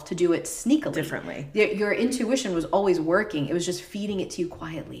yourself to do it sneakily. Differently. Your intuition was always working. It was just feeding it to you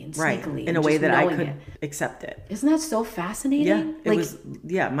quietly and sneakily. In a way that I could accept it. Isn't that so fascinating? Yeah. It was,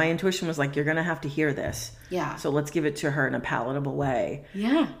 my intuition was like, you're going to have to hear this. Yeah. So let's give it to her in a palatable way.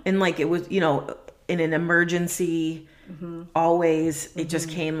 Yeah. And like, it was, in an emergency, always, it just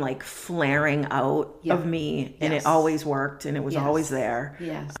came like flaring out of me and it always worked and it was always there.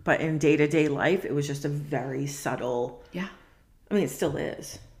 Yes. But in day-to-day life, it was just a very subtle, I mean, it still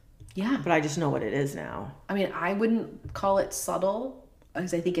is. Yeah. But I just know what it is now. I mean, I wouldn't call it subtle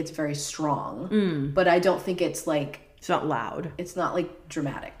because I think it's very strong, but I don't think it's like... It's not loud. It's not like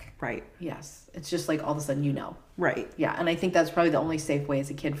dramatic. Right. Yes. It's just like all of a sudden Right. Yeah. And I think that's probably the only safe way as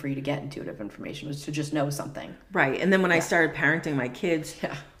a kid for you to get intuitive information was to just know something. Right. And then when I started parenting my kids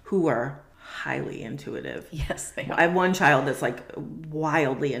who are highly intuitive. Yes, they are. I have one child that's like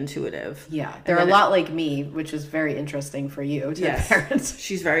wildly intuitive. Yeah. They're a lot like me, which is very interesting for you to parents.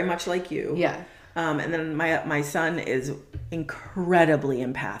 She's very much like you. Yeah. And then my son is incredibly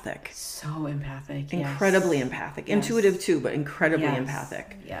empathic. So empathic. Incredibly empathic. Intuitive too, but incredibly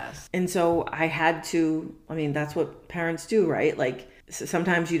empathic. Yes. And so I had to, I mean, that's what parents do, right? Like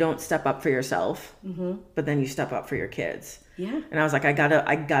sometimes you don't step up for yourself, but then you step up for your kids. Yeah. And I was like, I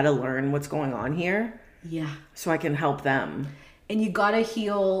gotta learn what's going on here. Yeah. So I can help them. And you gotta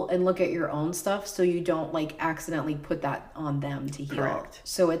heal and look at your own stuff so you don't like accidentally put that on them to heal. Correct.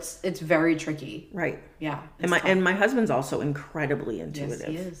 So it's very tricky. Right. Yeah. And my husband's also incredibly intuitive. Yes,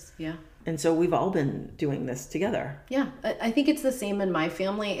 he is. Yeah. And so we've all been doing this together. Yeah. I think it's the same in my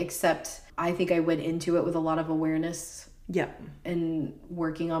family, except I think I went into it with a lot of awareness. Yeah. And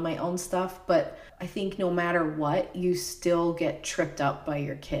working on my own stuff. But I think no matter what, you still get tripped up by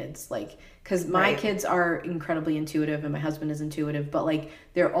your kids. Like, because my kids are incredibly intuitive and my husband is intuitive, but like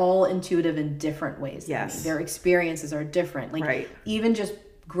they're all intuitive in different ways. Yes. Their experiences are different. Like even just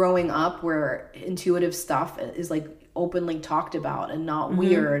growing up where intuitive stuff is like openly talked about and not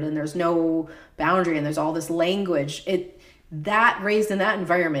weird, and there's no boundary, and there's all this language, raised in that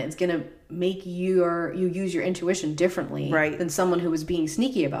environment is going to make you use your intuition differently than someone who was being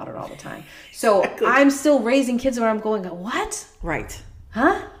sneaky about it all the time. So I'm still raising kids where I'm going, what? Right.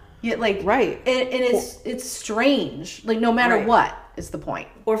 Huh? Yeah, like, and it's strange. Like, no matter what is the point.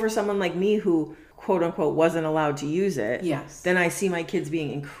 Or for someone like me who, quote unquote, wasn't allowed to use it. Yes. Then I see my kids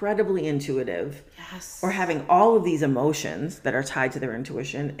being incredibly intuitive. Yes. Or having all of these emotions that are tied to their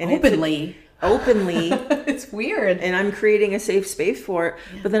intuition. And openly. It's weird. And I'm creating a safe space for it.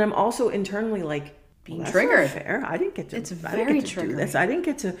 Yeah. But then I'm also internally like, being triggered. Not fair. I didn't get to. It's very triggering. Do this. I didn't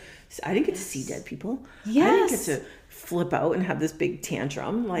get to see dead people. Yes. I didn't get to flip out and have this big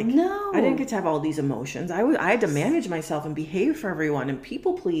tantrum. Like, no. I didn't get to have all these emotions. I had to manage myself and behave for everyone and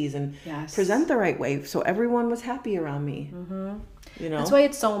people please and present the right way so everyone was happy around me. Mm-hmm. You know? That's why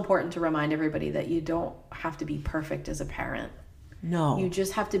it's so important to remind everybody that you don't have to be perfect as a parent. No. You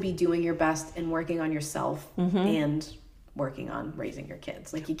just have to be doing your best and working on yourself and working on raising your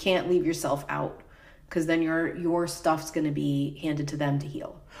kids. Like, you can't leave yourself out, because then your stuff's going to be handed to them to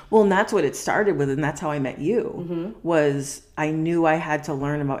heal. Well, and that's what it started with, and that's how I met you, was I knew I had to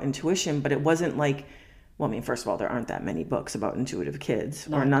learn about intuition, but it wasn't like, well, I mean, first of all, there aren't that many books about intuitive kids,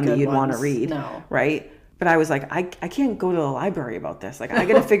 or none that you'd want to read, right? But I was like, I can't go to the library about this. Like, I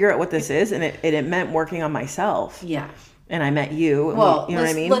got to figure out what this is, and it meant working on myself. Yeah. And I met you. Well, you know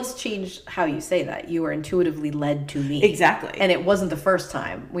what I mean? Let's change how you say that. You were intuitively led to me. Exactly. And it wasn't the first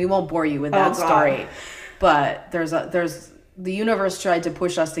time. We won't bore you with that story. But there's the universe tried to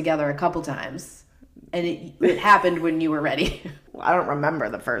push us together a couple times. And it happened when you were ready. Well, I don't remember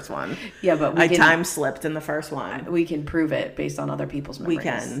the first one. Yeah, but I time slipped in the first one. We can prove it based on other people's memories. We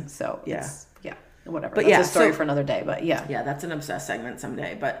can. So, whatever. But that's a story for another day, but yeah. Yeah, that's an obsessed segment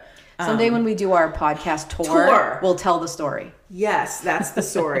someday, but someday when we do our podcast tour, we'll tell the story. Yes, that's the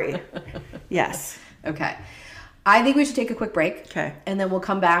story. Yes. Okay. I think we should take a quick break. Okay. And then we'll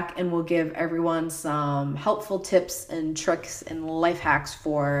come back and we'll give everyone some helpful tips and tricks and life hacks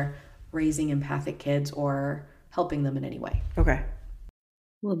for raising empathic kids or helping them in any way. Okay.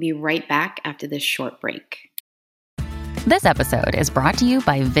 We'll be right back after this short break. This episode is brought to you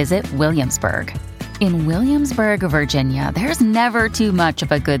by Visit Williamsburg. In Williamsburg, Virginia, there's never too much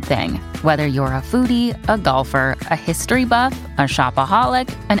of a good thing. Whether you're a foodie, a golfer, a history buff, a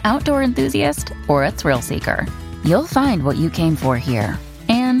shopaholic, an outdoor enthusiast, or a thrill seeker, you'll find what you came for here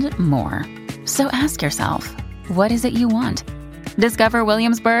and more. So ask yourself, what is it you want? Discover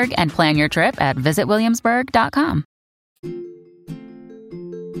Williamsburg and plan your trip at visitwilliamsburg.com.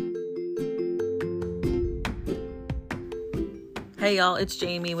 Hey y'all, it's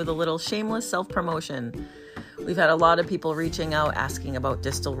Jamie with a little shameless self-promotion. We've had a lot of people reaching out asking about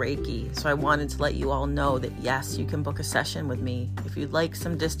distal Reiki, so I wanted to let you all know that yes, you can book a session with me. If you'd like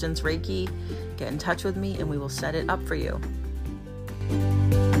some distance Reiki, get in touch with me and we will set it up for you.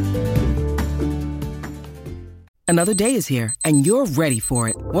 Another day is here and you're ready for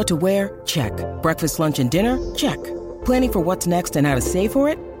it. What to wear? Check. Breakfast, lunch, and dinner? Check. Planning for what's next and how to save for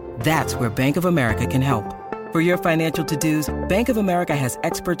it? That's where Bank of America can help. For your financial to-dos, Bank of America has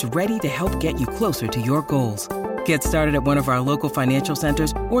experts ready to help get you closer to your goals. Get started at one of our local financial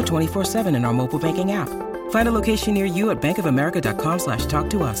centers or 24/7 in our mobile banking app. Find a location near you at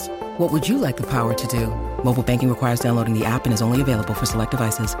bankofamerica.com/talktous. What would you like the power to do? Mobile banking requires downloading the app and is only available for select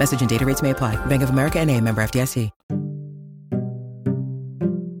devices. Message and data rates may apply. Bank of America N.A., member FDIC.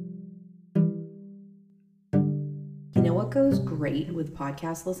 You know what goes great with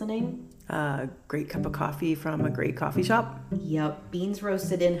podcast listening? A great cup of coffee from a great coffee shop. Yep. Beans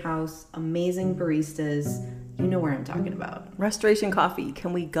roasted in-house, amazing baristas. You know where I'm talking about. Restoration Coffee.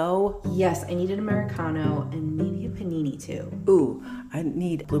 Can we go? Yes, I need an Americano and maybe a panini too. Ooh, I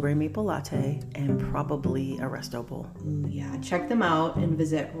need blueberry maple latte and probably a resto bowl. Ooh, yeah. Check them out and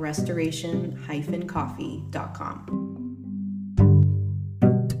visit restoration-coffee.com.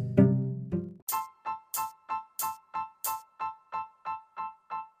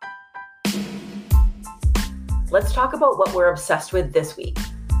 Let's talk about what we're obsessed with this week.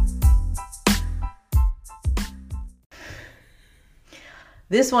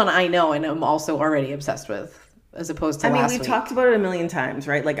 This one I know and I'm also already obsessed with, as opposed to last week. We've talked about it a million times,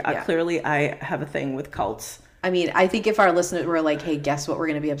 right? Like, clearly I have a thing with cults. I mean, I think if our listeners were like, hey, guess what we're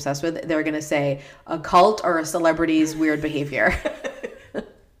going to be obsessed with? They're going to say a cult or a celebrity's weird behavior.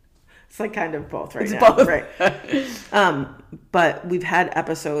 It's like kind of both right now. Both. Right. But we've had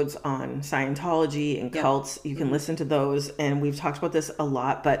episodes on Scientology and cults. You can listen to those. And we've talked about this a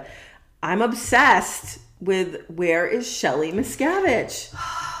lot. But I'm obsessed with where is Shelley Miscavige?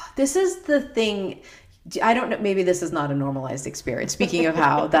 This is the thing. I don't know. Maybe this is not a normalized experience. Speaking of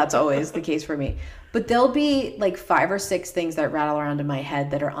how that's always the case for me. But there'll be like 5 or 6 things that rattle around in my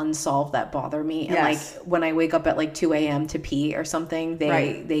head that are unsolved that bother me. And like when I wake up at like 2 a.m. to pee or something,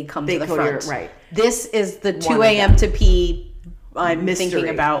 they come to the front. Right. This is the 2 a.m. to pee. I'm thinking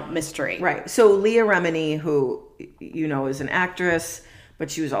about mystery. Right. So Leah Remini, who, you know, is an actress, but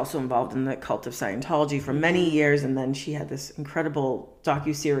she was also involved in the cult of Scientology for many years. And then she had this incredible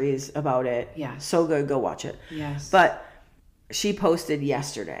docuseries about it. Yeah. So good. Go watch it. Yes. But she posted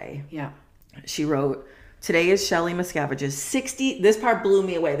yesterday. Yeah. She wrote, today is Shelley Miscavige's 60. This part blew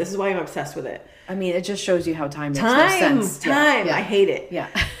me away. This is why I'm obsessed with it. I mean, it just shows you how time makes no sense. Time. Yeah. I hate it. Yeah.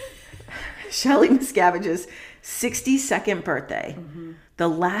 Shelley Miscavige's 62nd birthday. Mm-hmm. The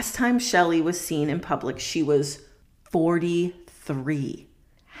last time Shelley was seen in public, she was 43.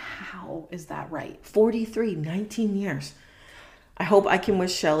 How is that right? 43, 19 years. I hope I can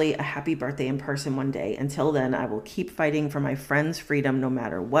wish Shelley a happy birthday in person one day. Until then, I will keep fighting for my friend's freedom no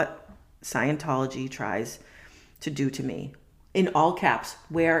matter what Scientology tries to do to me. In all caps,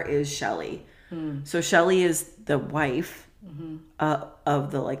 where is Shelley? So Shelley is the wife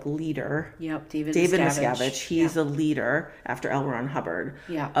of the like leader. Yep, David Miscavige. He's a leader after L. Ron Hubbard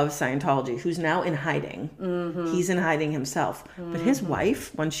of Scientology, who's now in hiding. Mm-hmm. He's in hiding himself. Mm-hmm. But his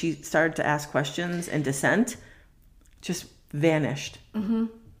wife, when she started to ask questions and dissent, just vanished. Mm-hmm.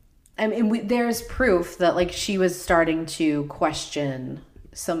 I mean, there's proof that like she was starting to question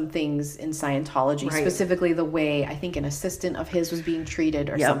some things in Scientology, specifically the way I think an assistant of his was being treated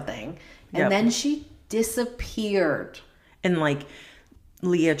or something. And then she disappeared. And like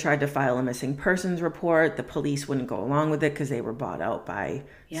Leah tried to file a missing persons report. The police wouldn't go along with it because they were bought out by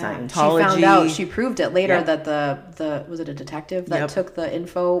Scientology. She found out, she proved it later that the was it a detective that took the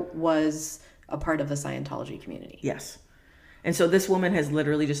info was a part of the Scientology community. Yes. And so this woman has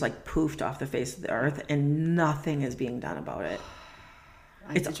literally just like poofed off the face of the earth and nothing is being done about it.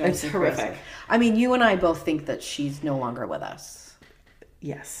 It's horrific. I mean, you and I both think that she's no longer with us.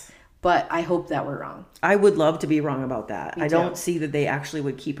 Yes. But I hope that we're wrong. I would love to be wrong about that. I don't see that they actually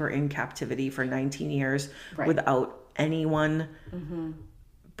would keep her in captivity for 19 years without anyone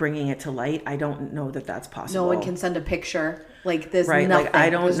bringing it to light. I don't know that that's possible. No one can send a picture. Like there's nothing. Like, I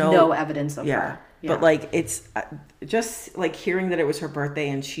don't there's know. No evidence of her. Yeah. But like it's just like hearing that it was her birthday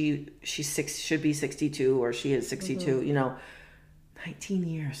and she should be 62 or she is 62, you know, 19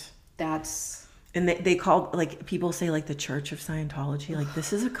 years. That's... And they called, like, people say, like, the Church of Scientology. Like,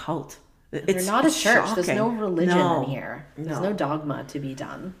 this is a cult. They're not a church. Shocking. There's no religion in here. There's no dogma to be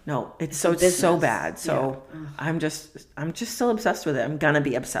done. No, it's so bad. So I'm just still obsessed with it. I'm going to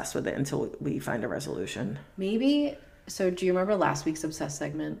be obsessed with it until we find a resolution. Maybe. So do you remember last week's Obsessed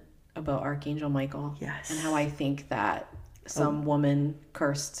segment about Archangel Michael? Yes. And how I think that some woman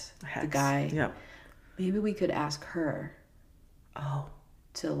cursed the guy. Yeah. Maybe we could ask her.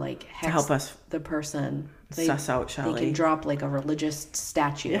 To like hex to help us the person. Suss out Shelley. They can drop like a religious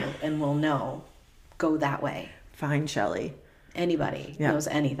statue and we'll know. Go that way. Find Shelley. Anybody knows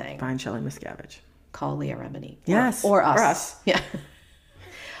anything. Find Shelley Miscavige. Call Leah Remini. Yes. Or us. Or us. Yeah.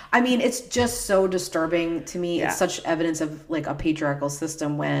 I mean, it's just so disturbing to me. Yeah. It's such evidence of like a patriarchal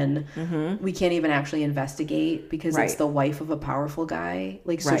system when we can't even actually investigate because it's the wife of a powerful guy.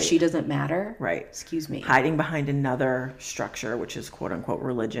 Like, so she doesn't matter. Right. Excuse me. Hiding behind another structure, which is quote unquote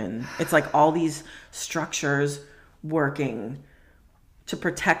religion. It's like all these structures working to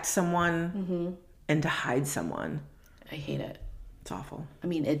protect someone and to hide someone. I hate it. It's awful. I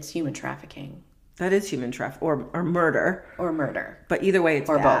mean, it's human trafficking. That is human trafficking or murder. Or murder. But either way, it's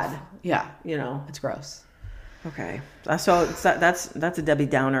bad. Both. Yeah. You know? It's gross. Okay. So that's a Debbie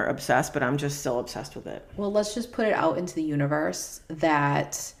Downer obsessed, but I'm just still obsessed with it. Well, let's just put it out into the universe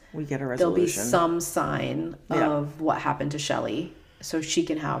that we get a resolution. There'll be some sign of what happened to Shelley so she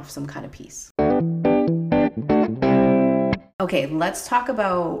can have some kind of peace. Okay, let's talk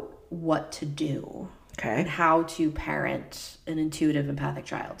about what to do. Okay. And how to parent an intuitive, empathic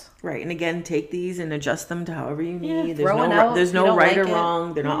child. Right. And again, take these and adjust them to however you need. Yeah, there's no right or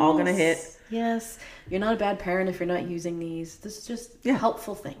wrong. They're not all going to hit. Yes. You're not a bad parent if you're not using these. This is just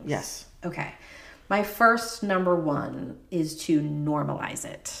helpful things. Yes. Okay. My first number one is to normalize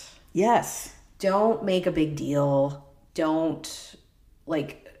it. Yes. Don't make a big deal. Don't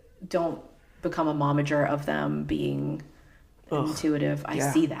become a momager of them being intuitive. I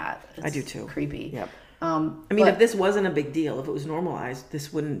see that. I do too. Creepy. Yep. I mean, if this wasn't a big deal, if it was normalized,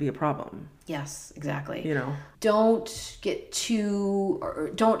 this wouldn't be a problem. Yes, exactly. You know, don't get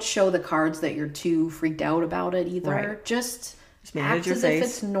don't show the cards that you're too freaked out about it either. Right. Just manage act your as face. if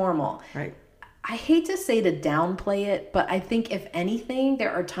it's normal. Right. I hate to say to downplay it, but I think if anything,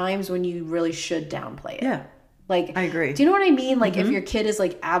 there are times when you really should downplay it. Yeah. Like, I agree. Do you know what I mean? Like if your kid is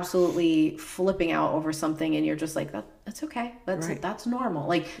like absolutely flipping out over something and you're just like, that's okay. That's normal.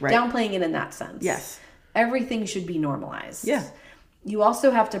 Like downplaying it in that sense. Yes. Everything should be normalized. Yeah. You also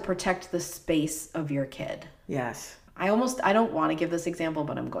have to protect the space of your kid. Yes. I don't want to give this example,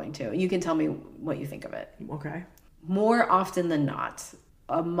 but I'm going to. You can tell me what you think of it. Okay. More often than not,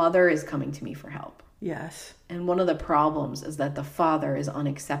 a mother is coming to me for help. Yes. And one of the problems is that the father is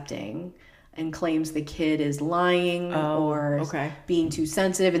unaccepting and claims the kid is lying or being too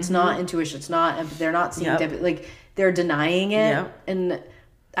sensitive. It's not intuition. It's not, they're not seeing, like they're denying it. Yep. And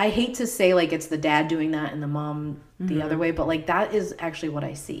I hate to say like it's the dad doing that and the mom the other way, but like that is actually what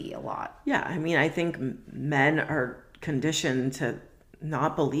I see a lot. Yeah. I mean, I think men are conditioned to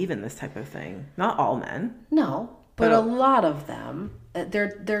not believe in this type of thing. Not all men. No, but a lot of them, they're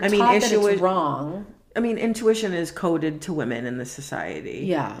taught that it's wrong. I mean, intuition is coded to women in the society.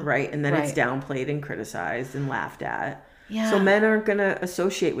 Yeah. Right? And then it's downplayed and criticized and laughed at. Yeah. So men aren't going to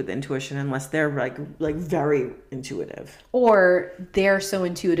associate with intuition unless they're like very intuitive. Or they're so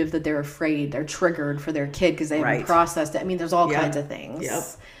intuitive that they're afraid, they're triggered for their kid because they haven't processed it. I mean, there's all kinds of things. Yep.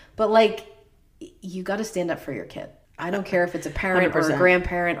 But like, you got to stand up for your kid. I don't care if it's a parent 100%. Or a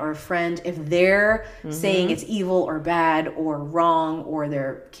grandparent or a friend. If they're saying it's evil or bad or wrong or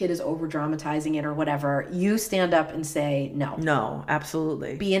their kid is over dramatizing it or whatever, you stand up and say no. No,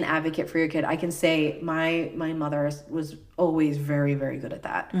 absolutely. Be an advocate for your kid. I can say my mother was always very, very good at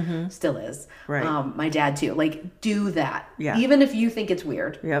that. Still is. Right. My dad too. Like, do that. Yeah. Even if you think it's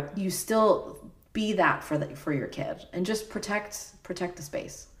weird. Yep. You still be that for your kid and just protect the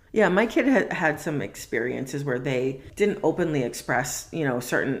space. Yeah, my kid had some experiences where they didn't openly express,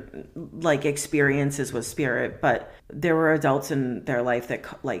 certain like experiences with spirit, but there were adults in their life that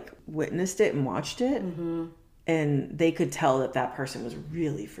like witnessed it and watched it, and they could tell that person was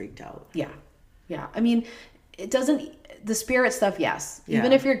really freaked out. Yeah, yeah. I mean, the spirit stuff, yes. Yeah.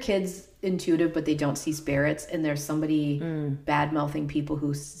 Even if your kid's intuitive but they don't see spirits, and there's somebody bad mouthing people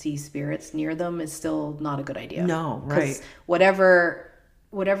who see spirits near them, is still not a good idea. No, right?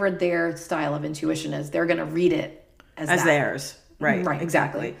 Whatever their style of intuition is, they're going to read it as theirs. Right. Right.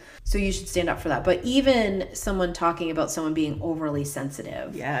 Exactly. So you should stand up for that. But even someone talking about someone being overly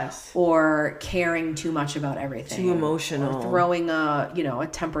sensitive. Yes. Or caring too much about everything. Too emotional. Or throwing a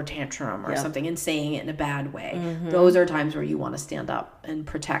temper tantrum or something and saying it in a bad way. Those are times where you want to stand up and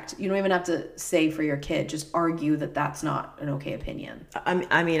protect. You don't even have to say for your kid. Just argue that that's not an okay opinion.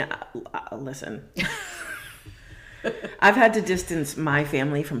 I mean, listen. I've had to distance my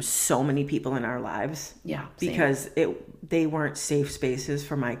family from so many people in our lives. Yeah. Because they weren't safe spaces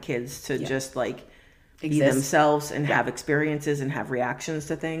for my kids to just like be themselves and have experiences and have reactions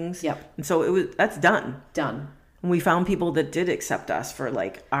to things. Yep. And so that's done. Done. And we found people that did accept us for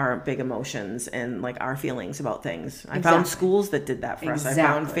like our big emotions and like our feelings about things. I found schools that did that for us. I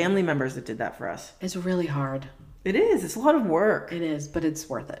found family members that did that for us. It's really hard. It is. It's a lot of work. It is, but it's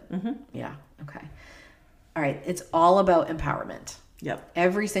worth it. Yeah. Okay. All right. It's all about empowerment. Yep.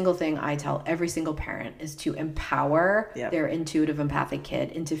 Every single thing I tell every single parent is to empower their intuitive, empathic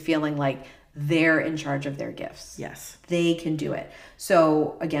kid into feeling like they're in charge of their gifts. Yes. They can do it.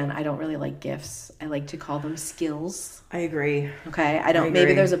 So again, I don't really like gifts. I like to call them skills. I agree. Okay.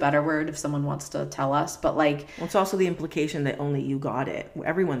 Maybe there's a better word if someone wants to tell us, but like. Well, it's also the implication that only you got it.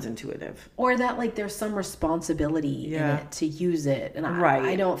 Everyone's intuitive. Or that like there's some responsibility in it to use it. And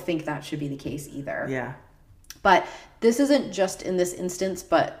I don't think that should be the case either. Yeah. But this isn't just in this instance,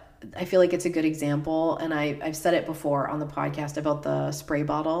 but I feel like it's a good example. And I've said it before on the podcast about the spray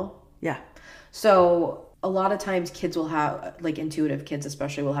bottle. Yeah. So a lot of times kids will have, like intuitive kids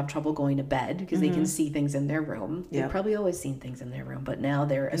especially, will have trouble going to bed because they can see things in their room. They've probably always seen things in their room, but now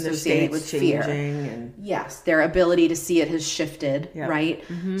they're associated with fear. Yes, their ability to see it has shifted, right?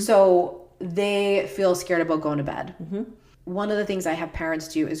 So they feel scared about going to bed. One of the things I have parents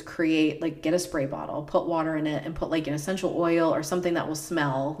do is get a spray bottle, put water in it, and put like an essential oil or something that will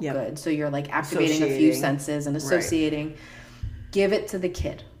smell good. So you're like activating a few senses and associating. Right. Give it to the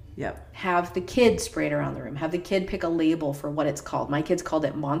kid. Yep. Have the kid spray it around the room. Have the kid pick a label for what it's called. My kids called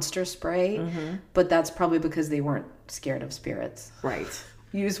it monster spray, but that's probably because they weren't scared of spirits. Right.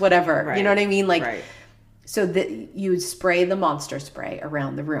 Use whatever. Right. You know what I mean? Like. Right. So that you spray the monster spray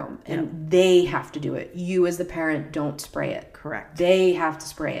around the room and they have to do it. You as the parent don't spray it. Correct. They have to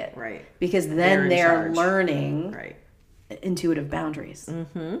spray it. Right. Because then they're learning intuitive boundaries.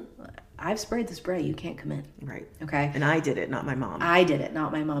 I've sprayed the spray. You can't come in. Right. Okay. And I did it, not my mom. I did it,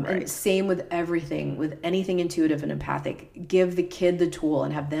 not my mom. Right. And same with everything, with anything intuitive and empathic. Give the kid the tool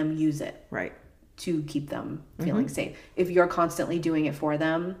and have them use it. Right. to keep them feeling safe. If you're constantly doing it for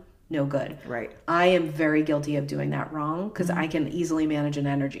them, no good. Right. I am very guilty of doing that wrong because I can easily manage an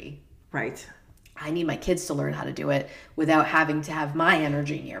energy. Right. I need my kids to learn how to do it without having to have my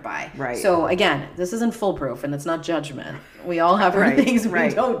energy nearby. Right. So again, this isn't foolproof and it's not judgment. We all have our things we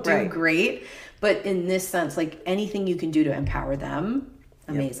don't do great. But in this sense, like anything you can do to empower them,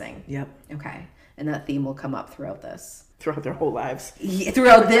 amazing. Yep. Okay. And that theme will come up throughout this. Throughout their whole lives.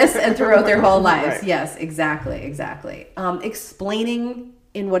 Throughout this and throughout their whole lives. Right. Yes, exactly. Explaining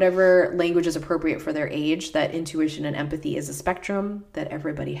in whatever language is appropriate for their age that intuition and empathy is a spectrum, that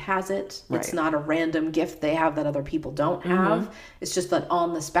everybody has it. Right. It's not a random gift they have that other people don't have. It's just that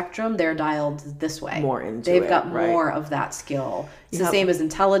on the spectrum, they're dialed this way. More into They've it, got right. more of that skill. It's the same as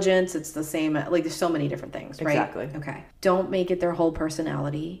intelligence. It's the same, like there's so many different things, right? Exactly. Okay. Don't make it their whole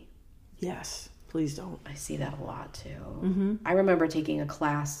personality. Yes. Please don't. I see that a lot too. I remember taking a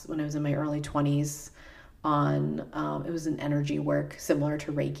class when I was in my early 20s on, it was an energy work similar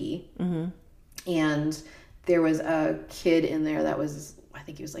to Reiki. And there was a kid in there that was, I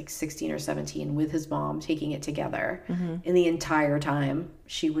think he was like 16 or 17 with his mom taking it together. And the entire time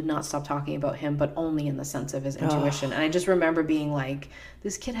she would not stop talking about him, but only in the sense of his intuition. And I just remember being like,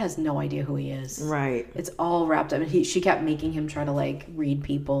 this kid has no idea who he is. Right. It's all wrapped up. And she kept making him try to like read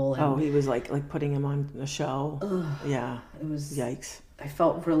people. And he was like putting him on a show. Yeah. it was, Yikes. I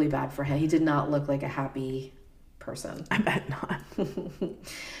felt really bad for him. He did not look like a happy person. I bet not.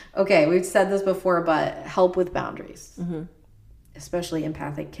 Okay, we've said this before, but help with boundaries. Especially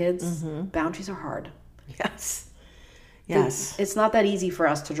empathic kids. Boundaries are hard. Yes. It's not that easy for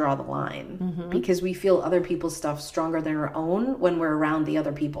us to draw the line because we feel other people's stuff stronger than our own when we're around the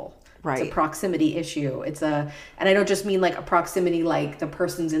other people. Right. It's a proximity issue. And I don't just mean like a proximity like the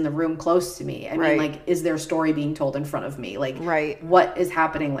person's in the room close to me. I mean like, is their story being told in front of me? Like, what is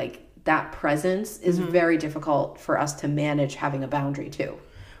happening? Like that presence is very difficult for us to manage having a boundary too.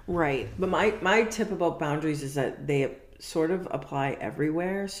 Right. But my tip about boundaries is that they sort of apply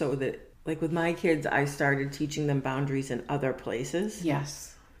everywhere. So that like with my kids, I started teaching them boundaries in other places.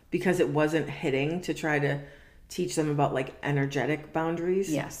 Yes. Because it wasn't hitting to try to teach them about like energetic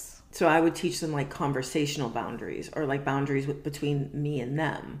boundaries. Yes. So I would teach them like conversational boundaries or like boundaries between me and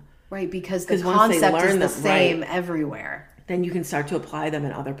them. Right, because the concept is the same everywhere. Then you can start to apply them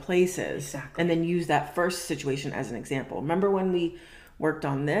in other places. Exactly. And then use that first situation as an example. Remember when we worked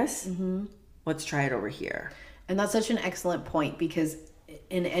on this? Let's try it over here. And that's such an excellent point because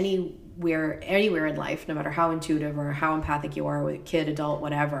in anywhere in life, no matter how intuitive or how empathic you are with kid, adult,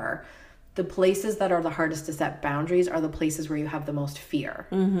 whatever, the places that are the hardest to set boundaries are the places where you have the most fear.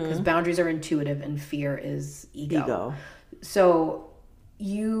 Because boundaries are intuitive and fear is ego. So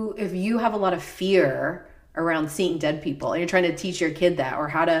if you have a lot of fear around seeing dead people and you're trying to teach your kid that or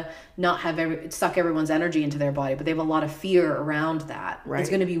how to not have suck everyone's energy into their body, but they have a lot of fear around that, it's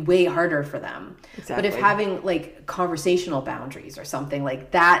going to be way harder for them. But if having like conversational boundaries or something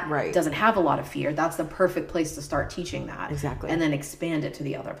like that doesn't have a lot of fear, that's the perfect place to start teaching that. And then expand it to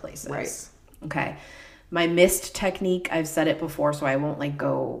the other places. Okay. My mist technique, I've said it before, so I won't like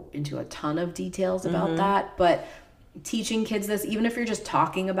go into a ton of details about that, but teaching kids this, even if you're just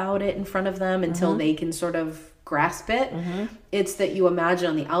talking about it in front of them until they can sort of grasp it, it's that you imagine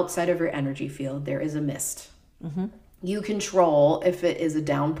on the outside of your energy field, there is a mist. You control if it is a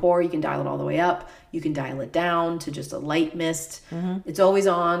downpour, you can dial it all the way up. You can dial it down to just a light mist. It's always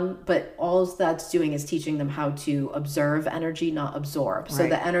on, but all that's doing is teaching them how to observe energy, not absorb. So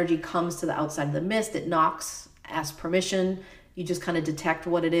the energy comes to the outside of the mist, it knocks, asks permission. You just kind of detect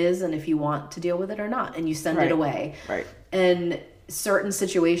what it is and if you want to deal with it or not, and you send it away. And certain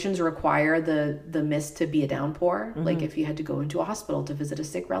situations require the mist to be a downpour. Like if you had to go into a hospital to visit a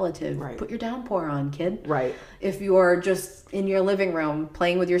sick relative, put your downpour on, kid. If you're just in your living room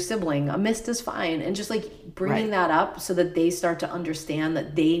playing with your sibling, a mist is fine. And just like bringing that up so that they start to understand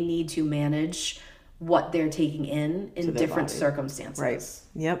that they need to manage what they're taking in different circumstances.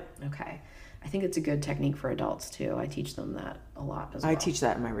 Okay. I think it's a good technique for adults too. I teach them that a lot as well. I teach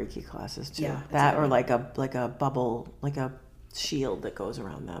that in my Reiki classes too. That or like a bubble, like a shield that goes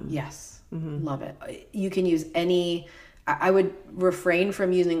around them. Yes. Love it. You can use I would refrain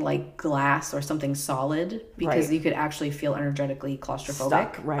from using like glass or something solid because you could actually feel energetically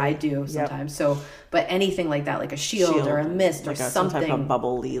claustrophobic. Stuck, I do sometimes. So, but anything like that, like a shield or a mist like or something. Some type of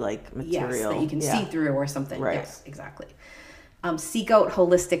bubbly like material. Yes, that you can see through or something. Yes, exactly. Seek out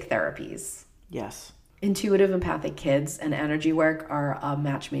holistic therapies. Yes. Intuitive, empathic kids and energy work are a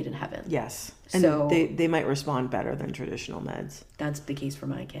match made in heaven. Yes. And so they might respond better than traditional meds. That's the case for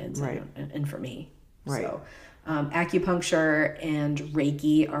my kids and for me. So Acupuncture and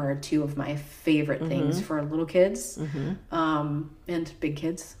Reiki are two of my favorite things for little kids and big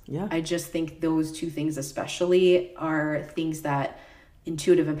kids. Yeah. I just think those two things especially are things that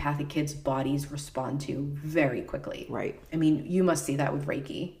intuitive empathic kids' bodies respond to very quickly. Right. I mean, you must see that with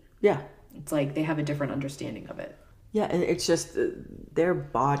Reiki. Yeah. It's like they have a different understanding of it. Yeah, and it's just their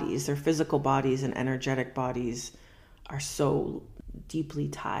bodies, their physical bodies and energetic bodies are so deeply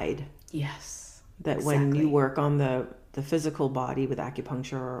tied. Yes. That when you work on the physical body with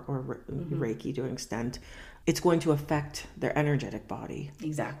acupuncture or Reiki to an extent, it's going to affect their energetic body.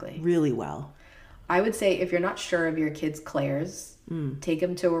 Exactly. Really well. I would say if you're not sure of your kids' clairs, take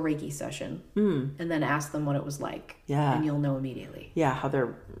them to a Reiki session and then ask them what it was like. Yeah. And you'll know immediately. Yeah, how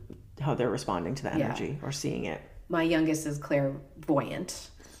they're responding to the energy or seeing it. My youngest is clairvoyant.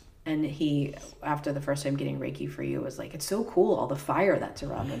 And he, after the first time getting Reiki for you, was like, it's so cool, all the fire that's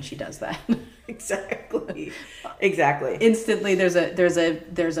around when she does that. Exactly. Instantly, there's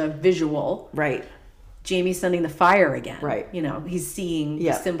a visual. Right. Jamie's sending the fire again. Right. You know, he's seeing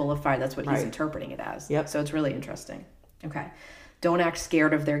the symbol of fire. That's what he's interpreting it as. Yep. So it's really interesting. Okay. Don't act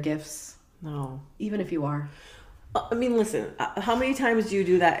scared of their gifts. No. Even if you are. I mean, listen, how many times do you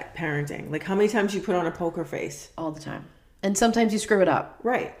do that parenting? Like, how many times do you put on a poker face? All the time. And sometimes you screw it up.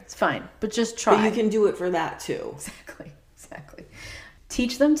 Right. It's fine. But just try. But you can do it for that too. Exactly.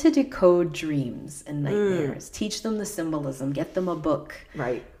 Teach them to decode dreams and nightmares. Teach them the symbolism. Get them a book.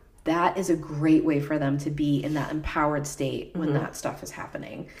 Right. That is a great way for them to be in that empowered state when that stuff is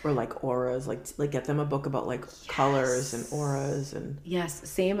happening. Or like auras, like get them a book about like colors and auras and yes,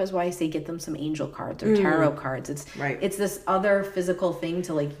 same as why I say get them some angel cards or tarot cards. It's this other physical thing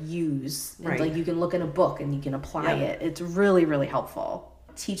to like use. And like you can look in a book and you can apply it. It's really, really helpful.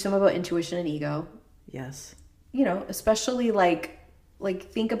 Teach them about intuition and ego. Yes. You know, especially like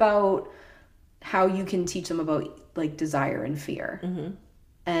think about how you can teach them about like desire and fear.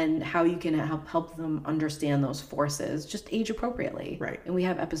 And how you can help them understand those forces just age appropriately. Right. And we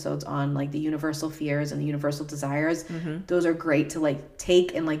have episodes on like the universal fears and the universal desires. Those are great to like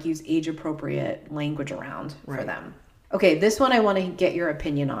take and like use age appropriate language around for them. Okay, this one I want to get your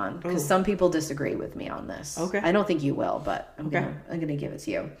opinion on because some people disagree with me on this. Okay. I don't think you will, but I'm gonna give it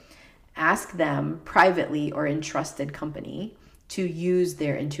to you. Ask them privately or in trusted company to use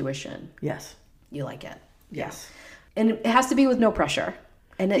their intuition. Yes. You like it? Yes. Yeah. And it has to be with no pressure.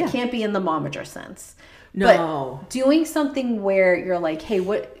 And it can't be in the momager sense. No. But doing something where you're like, hey,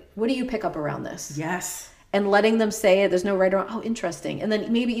 what do you pick up around this? Yes. And letting them say it. There's no right or wrong. Oh, interesting. And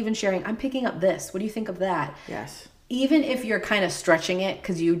then maybe even sharing, I'm picking up this. What do you think of that? Yes. Even if you're kind of stretching it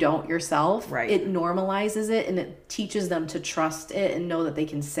because you don't yourself, right. It normalizes it and it teaches them to trust it and know that they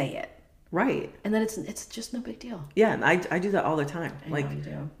can say it. Right. And then it's just no big deal. Yeah, and I do that all the time. I know you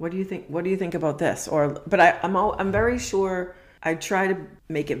do. What do you think? What do you think about this? But I'm very sure I try to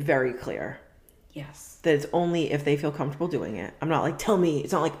make it very clear. Yes. That it's only if they feel comfortable doing it. I'm not like, tell me.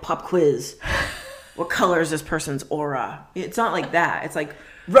 It's not like pop quiz. What color is this person's aura? It's not like that. It's like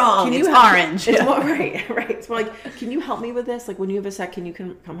wrong. It's orange. It's more right. It's more like, can you help me with this? Like when you have a sec, can you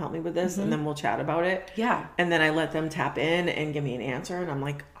come help me with this? And then we'll chat about it. Yeah. And then I let them tap in and give me an answer, and I'm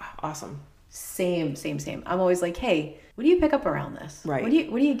like, awesome. Same. I'm always like, hey, what do you pick up around this? Right. What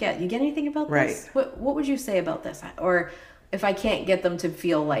do you get? You get anything about this? What would you say about this? Or if I can't get them to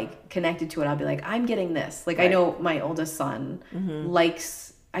feel like connected to it, I'll be like, I'm getting this. Like I know my oldest son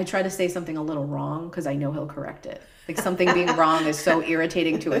likes, I try to say something a little wrong because I know he'll correct it. Like something being wrong is so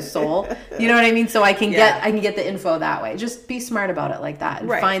irritating to his soul. You know what I mean? So I can get the info that way. Just be smart about it like that and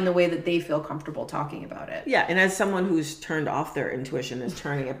find the way that they feel comfortable talking about it. Yeah, and as someone who's turned off their intuition is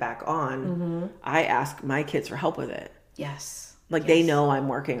turning it back on, I ask my kids for help with it. Yes. Like they know I'm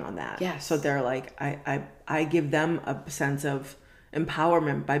working on that. Yes. So they're like, I give them a sense of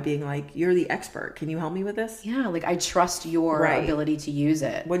empowerment by being like, you're the expert. Can you help me with this? Yeah, like I trust your ability to use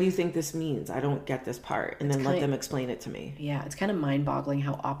it. What do you think this means? I don't get this part. And then let them explain it to me. Yeah, it's kind of mind-boggling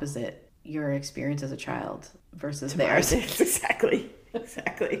how opposite your experience as a child versus theirs. Exactly.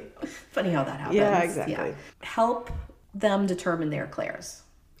 Funny how that happens. Yeah, exactly. Yeah. Help them determine their clairs.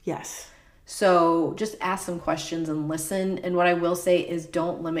 Yes. So just ask some questions and listen. And what I will say is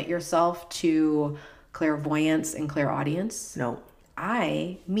don't limit yourself to clairvoyance and clairaudience. No.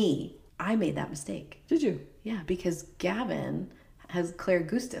 I made that mistake. Did you? Yeah, because Gavin has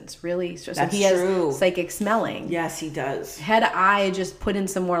clairgustance, really. So That's he true. has psychic smelling. Yes, he does. Had I just put in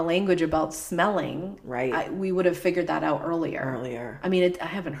some more language about smelling, Right. we would have figured that out earlier. I mean, I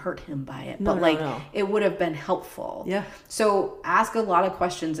haven't hurt him by it, but it would have been helpful. Yeah. So ask a lot of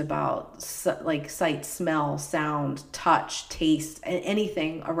questions about like sight, smell, sound, touch, taste,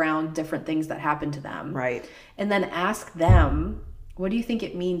 anything around different things that happen to them. Right. And then ask them, what do you think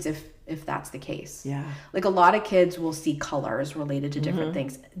it means if that's the case? Yeah. Like a lot of kids will see colors related to different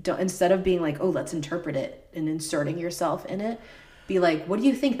things. Instead of being like, oh, let's interpret it and inserting yourself in it, be like, what do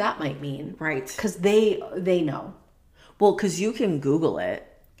you think that might mean? Right. Because they know. Well, because you can Google it.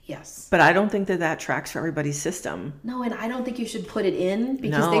 Yes. But I don't think that tracks for everybody's system. No, and I don't think you should put it in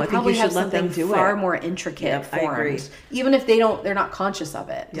because No, I they think probably you have should let them something do far it. more intricate Yep, I agree. formed. Even if they're not conscious of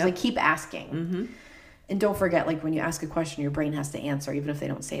it. Just like keep asking. And don't forget, like when you ask a question, your brain has to answer, even if they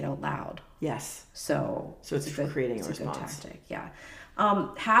don't say it out loud. Yes. So it's creating a response. good tactic. Yeah.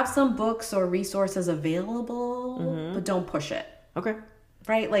 Have some books or resources available, but don't push it. Okay.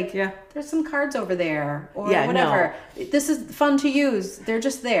 Right? Like, there's some cards over there or Yeah, whatever. This is fun to use. They're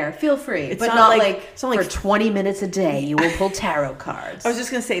just there. Feel free. It's but not not like for 20 minutes a day, you will pull tarot cards. I was just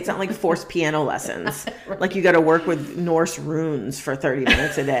going to say, it's not like forced piano lessons. Like you got to work with Norse runes for 30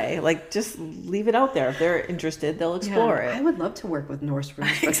 minutes a day. Like just leave it out there. If they're interested, they'll explore it. I would love to work with Norse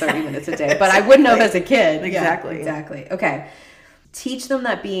runes for 30 minutes a day, but I wouldn't have as a kid. Exactly. Yeah, exactly. Okay. Teach them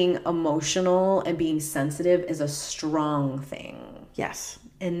that being emotional and being sensitive is a strong thing. Yes.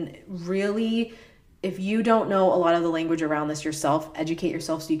 And really, if you don't know a lot of the language around this yourself, educate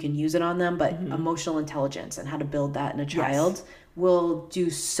yourself so you can use it on them. But emotional intelligence and how to build that in a child will do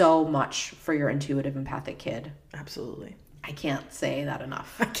so much for your intuitive, empathic kid. Absolutely. I can't say that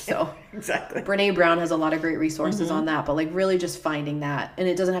enough. So exactly. Brene Brown has a lot of great resources on that, but like really just finding that, and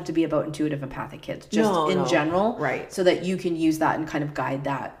it doesn't have to be about intuitive, empathic kids, just in general, right? So that you can use that and kind of guide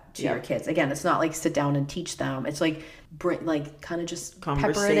that to your kids. Again, it's not like sit down and teach them. It's like kind of just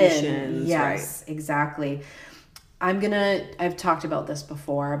pepper it in. Yes, right. Exactly. I've talked about this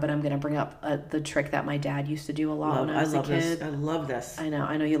before, but I'm going to bring up the trick that my dad used to do a lot when I was a kid. I love this. I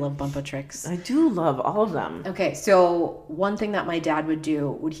know you love bumpa tricks. I do love all of them. Okay, so one thing that my dad would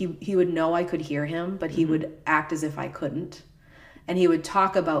do, he would know I could hear him, but he would act as if I couldn't. And he would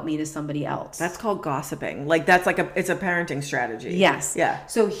talk about me to somebody else. That's called gossiping. Like it's a parenting strategy. Yes. Yeah.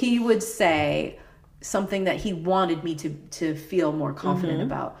 So he would say something that he wanted me to feel more confident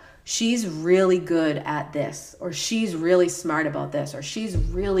about. She's really good at this, or she's really smart about this, or she's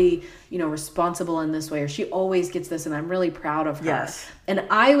really, responsible in this way, or she always gets this and I'm really proud of her. Yes. And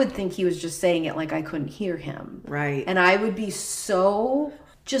I would think he was just saying it like I couldn't hear him. Right. And I would be so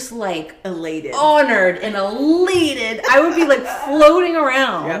just like elated, honored and elated. I would be like floating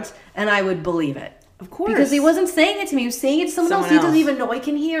around and I would believe it. Of course. Because he wasn't saying it to me. He was saying it to someone else. He doesn't even know I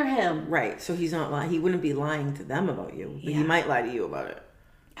can hear him. Right. So he's not lying. He wouldn't be lying to them about you. But he might lie to you about it.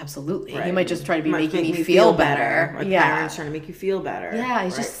 Absolutely. Right. He might just try to be making me feel better. My parents trying to make you feel better. Yeah,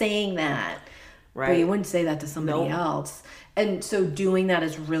 he's just saying that. Right. But he wouldn't say that to somebody else. And so doing that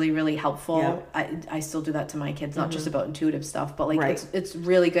is really, really helpful. Yep. I still do that to my kids, not just about intuitive stuff, but like it's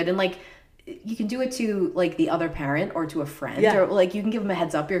really good. And like you can do it to like the other parent or to a friend, or like you can give them a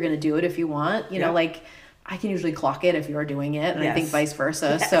heads up you're going to do it if you want. You know, like I can usually clock it if you're doing it, and I think vice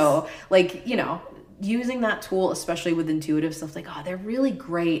versa. Yes. So like, using that tool, especially with intuitive stuff, like, they're really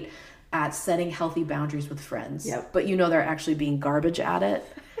great at setting healthy boundaries with friends. Yep. But they're actually being garbage at it.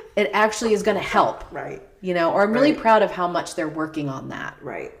 It actually is going to help. Right. Or I'm really proud of how much they're working on that.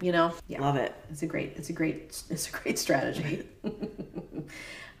 Right. Yeah. Love it. It's a great strategy.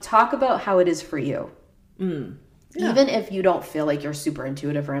 Talk about how it is for you. Yeah. Even if you don't feel like you're super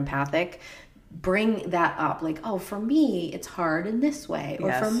intuitive or empathic, bring that up. Like, for me, it's hard in this way.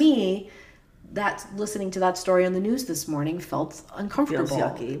 Or for me, that listening to that story on the news this morning felt uncomfortable. Feels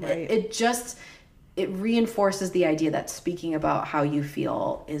yucky, right? It reinforces the idea that speaking about how you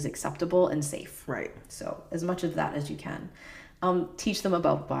feel is acceptable and safe. Right. So as much of that as you can. Teach them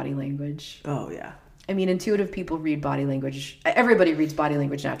about body language. Oh, yeah. I mean, intuitive people read body language. Everybody reads body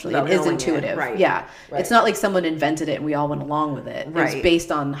language naturally. It is intuitive. Right. Yeah. Right. It's not like someone invented it and we all went along with it. Right. It's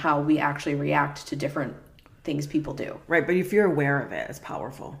based on how we actually react to different things people do. Right, but if you're aware of it, it's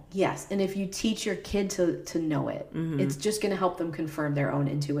powerful. Yes, and if you teach your kid to know it, it's just going to help them confirm their own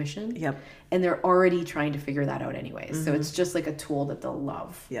intuition. Yep. And they're already trying to figure that out anyways. So it's just like a tool that they'll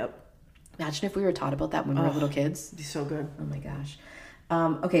love. Yep. Imagine if we were taught about that when we were little kids. It'd be so good. Oh my gosh.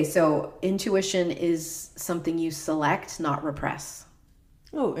 Okay, so intuition is something you select, not repress.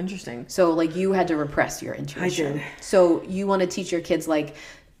 Oh, interesting. So like you had to repress your intuition. I did. So you want to teach your kids like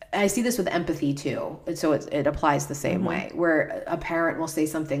I see this with empathy too. So it applies the same way, where a parent will say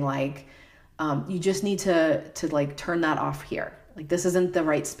something like, you just need to like turn that off here. Like, this isn't the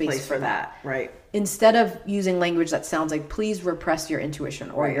right space for that. Right. Instead of using language that sounds like, please repress your intuition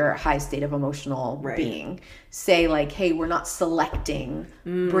or your high state of emotional being, say like, hey, we're not selecting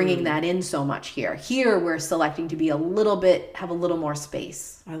bringing that in so much here. Here, we're selecting to be have a little more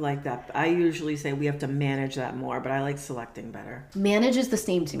space. I like that. I usually say we have to manage that more, but I like selecting better. Manage is the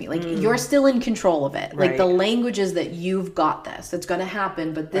same to me. Like, you're still in control of it. Like, the language is that you've got this. It's going to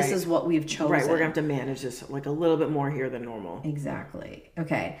happen, but this is what we've chosen. Right, we're going to have to manage this like a little bit more here than normal. Exactly.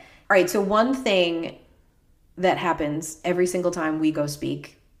 Okay. All right, so one thing that happens every single time we go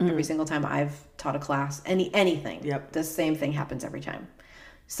speak, every single time I've taught a class, anything, the same thing happens every time.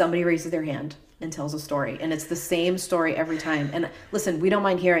 Somebody raises their hand and tells a story, and it's the same story every time. And listen, we don't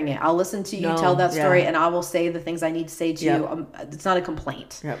mind hearing it. I'll listen to you tell that story, and I will say the things I need to say to you. It's not a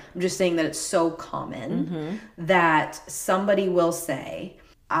complaint. I'm just saying that it's so common that somebody will say,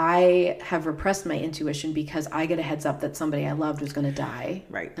 I have repressed my intuition because I get a heads up that somebody I loved was going to die.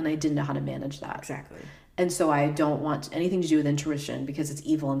 Right. And I didn't know how to manage that. Exactly. And so I don't want anything to do with intuition because it's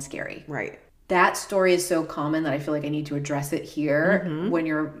evil and scary. Right. That story is so common that I feel like I need to address it here when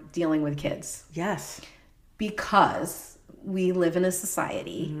you're dealing with kids. Yes. Because we live in a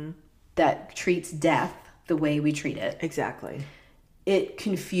society that treats death the way we treat it. Exactly. It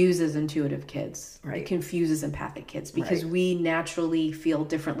confuses intuitive kids. Right. It confuses empathic kids because we naturally feel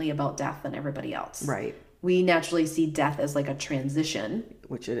differently about death than everybody else. Right. We naturally see death as like a transition.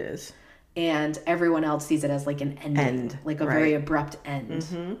 Which it is. And everyone else sees it as like an ending, like a very abrupt end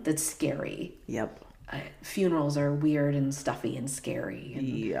that's scary. Yep. Funerals are weird and stuffy and scary.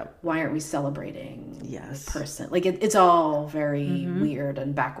 And why aren't we celebrating the person? Like it's all very weird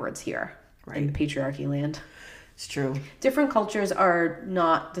and backwards here in patriarchy land. It's true. Different cultures are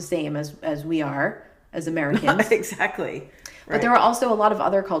not the same as we are as Americans. Exactly. But there are also a lot of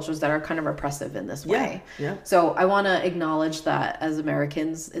other cultures that are kind of repressive in this way. Yeah. So I want to acknowledge that as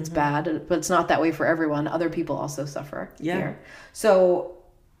Americans, it's bad, but it's not that way for everyone. Other people also suffer here. So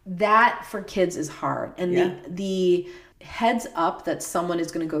that for kids is hard. And the heads up that someone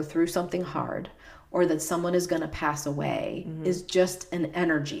is going to go through something hard or that someone is going to pass away is just an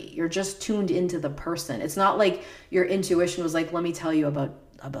energy. You're just tuned into the person. It's not like your intuition was like, let me tell you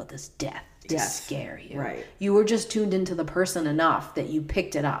about this death to scare you. Right. You were just tuned into the person enough that you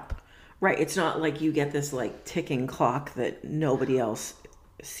picked it up. Right. It's not like you get this like ticking clock that nobody else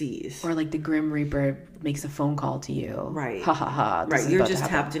sees. Or like the Grim Reaper makes a phone call to you. Right. Ha ha ha. Right. You're just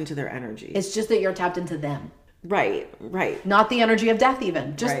tapped into their energy. It's just that you're tapped into them. Right. Right. Not the energy of death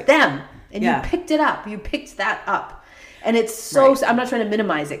even. Just them. And you picked it up. You picked that up. And it's so, I'm not trying to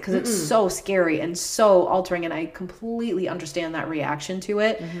minimize it because it's so scary and so altering. And I completely understand that reaction to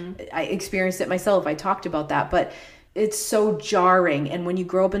it. I experienced it myself. I talked about that. But it's so jarring. And when you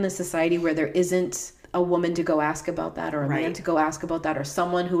grow up in a society where there isn't a woman to go ask about that or a man to go ask about that or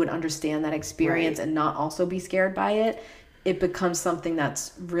someone who would understand that experience and not also be scared by it, it becomes something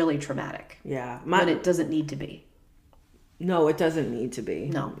that's really traumatic. Yeah. But it doesn't need to be. No, it doesn't need to be.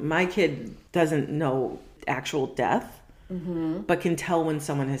 No. My kid doesn't know actual death. But can tell when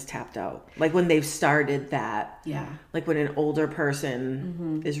someone has tapped out. Like when they've started that. Yeah. Like when an older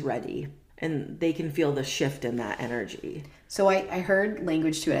person is ready. And they can feel the shift in that energy. So I heard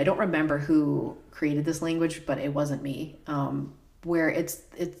language to it. I don't remember who created this language, but it wasn't me. Where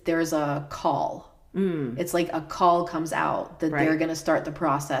there's a call. It's like a call comes out that they're going to start the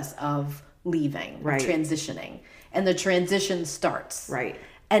process of leaving, of transitioning. And the transition starts. Right.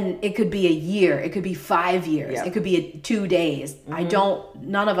 And it could be a year. It could be 5 years. It could be 2 days.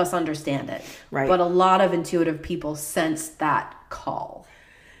 None of us understand it. Right. But a lot of intuitive people sense that call.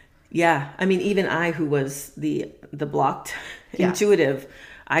 Yeah. I mean, even I, who was the blocked intuitive,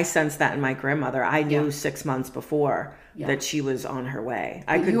 I sensed that in my grandmother. I knew 6 months before that she was on her way.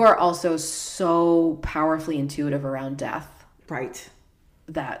 You are also so powerfully intuitive around death. Right.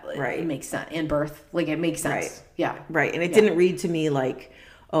 That it makes sense. And birth. Like, it makes sense. Right. Yeah. Right. And it didn't read to me like,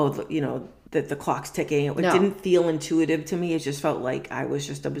 that the clock's ticking. It didn't feel intuitive to me. It just felt like I was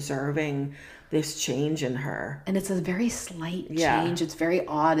just observing this change in her. And it's a very slight change. It's very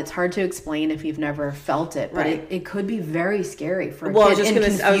odd. It's hard to explain if you've never felt it. But it could be very scary for a kid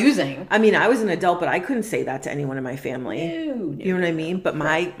and confusing. I was an adult, but I couldn't say that to anyone in my family. No, you know what I mean? But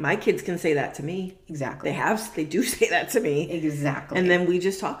my kids can say that to me. Exactly. They do say that to me. Exactly. And then we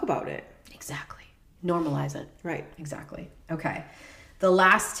just talk about it. Exactly. Normalize it. Right. Exactly. Okay. The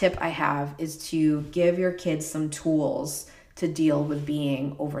last tip I have is to give your kids some tools to deal with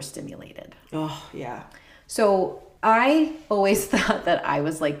being overstimulated. Oh, yeah. So I always thought that I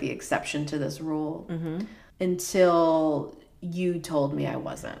was like the exception to this rule until you told me I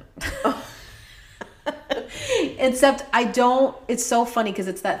wasn't. Except I don't, it's so funny because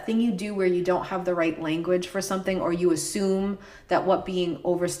it's that thing you do where you don't have the right language for something, or you assume that what being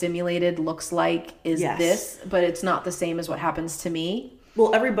overstimulated looks like is this, but it's not the same as what happens to me.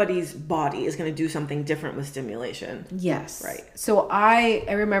 Well, everybody's body is going to do something different with stimulation. Yes. Right. So I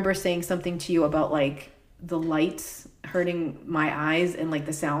remember saying something to you about like the lights hurting my eyes and like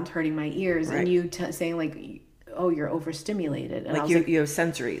the sound hurting my ears, and you saying like, oh, you're overstimulated. And like you have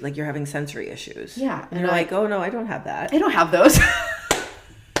sensory, like you're having sensory issues. Yeah. And you're like, oh no, I don't have that. I don't have those.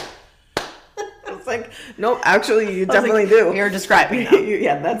 It's like, no, actually you definitely do. You're describing them.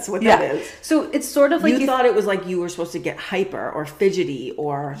 Yeah, that's what that is. So it's sort of like you thought it was like you were supposed to get hyper or fidgety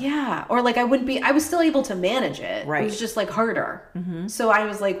or... Yeah. Or like I was still able to manage it. Right. It was just like harder. So I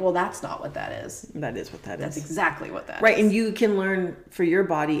was like, well, that's not what that is. That is what that is. That's exactly what that is. Right. And you can learn for your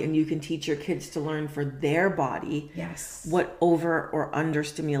body, and you can teach your kids to learn for their body. Yes. What over or under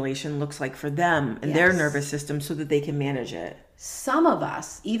stimulation looks like for them and their nervous system, so that they can manage it. Some of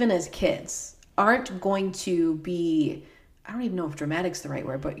us, even as kids, aren't going to be, I don't even know if dramatic's the right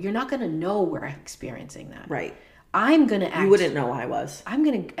word, but you're not going to know we're experiencing that. Right. I'm going to act... You wouldn't know I was. I'm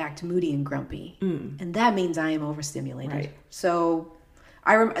going to act moody and grumpy. And that means I am overstimulated. Right. So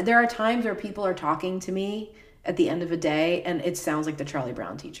there are times where people are talking to me at the end of a day and it sounds like the Charlie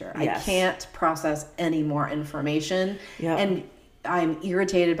Brown teacher. Yes. I can't process any more information. Yep. And I'm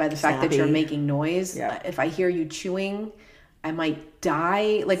irritated by the fact that you're making noise. Yep. If I hear you chewing, I might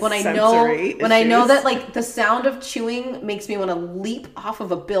die. Like when I Sensory know issues. that like the sound of chewing makes me want to leap off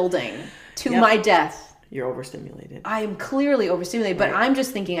of a building to my death. You're overstimulated. I am clearly overstimulated, but I'm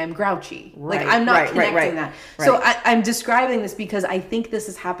just thinking I'm grouchy. Right, like I'm not connecting that. Right. So I'm describing this because I think this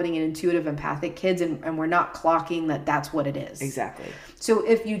is happening in intuitive empathic kids, and we're not clocking that that's what it is. Exactly. So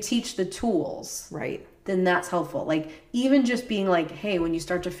if you teach the tools, Right. then that's helpful. Like even just being like, hey, when you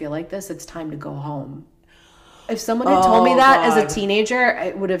start to feel like this, it's time to go home. If someone had told me that as a teenager,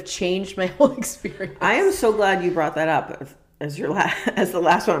 it would have changed my whole experience. I am so glad you brought that up as as the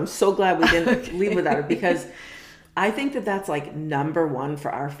last one. I'm so glad we didn't leave without it, because I think that that's like number one for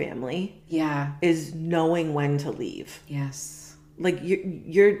our family. Yeah. Is knowing when to leave. Yes. Like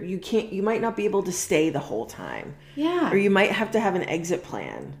you might not be able to stay the whole time. Yeah. Or you might have to have an exit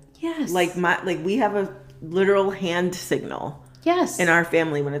plan. Yes. Like we have a literal hand signal. Yes. In our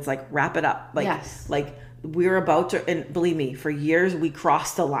family when it's like wrap it up. Like yes. Like we're about to, and believe me, for years we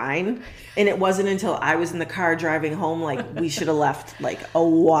crossed the line, and it wasn't until I was in the car driving home like we should have left like a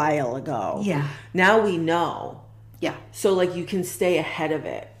while ago. Yeah. Now we know. Yeah. So like you can stay ahead of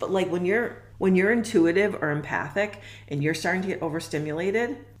it. But like when you're intuitive or empathic and you're starting to get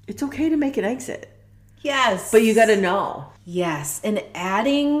overstimulated, it's okay to make an exit. Yes. But you got to know. Yes. And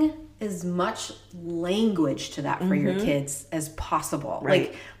adding as much language to that for your kids as possible. Right.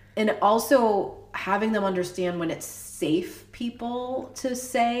 Like, and also having them understand when it's safe people to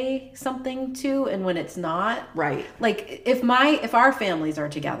say something to and when it's not. Right. Like if our families are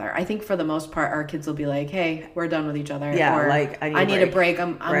together, I think for the most part our kids will be like, hey, we're done with each other. Yeah, or like I need a break.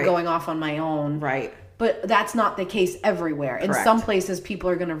 I'm going off on my own. Right. But that's not the case everywhere. In Correct. some places, people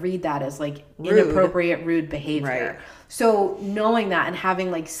are going to read that as like Rude. inappropriate, rude behavior. Right. So knowing that and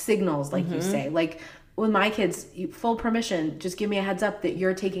having like signals, like you say, like with my kids, full permission, just give me a heads up that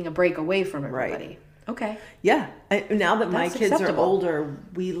you're taking a break away from everybody. Right. Okay. Yeah. Now that my That's kids acceptable. are older,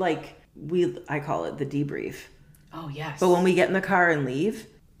 I call it the debrief. Oh, yes. But when we get in the car and leave,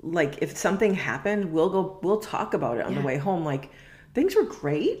 like if something happened, we'll talk about it on the way home. Like things were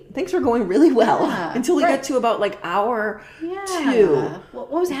great. Things were going really well until we got to about like hour 2. What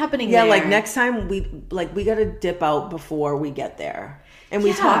was happening Yeah. there? Like next time we got to dip out before we get there. And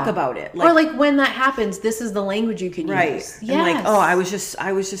we talk about it. Or like when that happens, this is the language you can right. use. Yes. And like, oh, I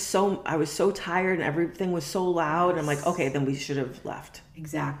was so tired and everything was so loud. I'm like, okay, then we should have left.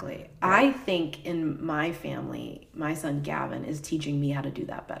 Exactly. Right. I think in my family, my son Gavin is teaching me how to do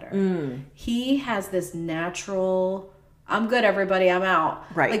that better. He has this natural, I'm good, everybody, I'm out.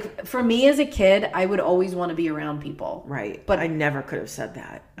 Right. Like for me as a kid, I would always want to be around people. Right. But I never could have said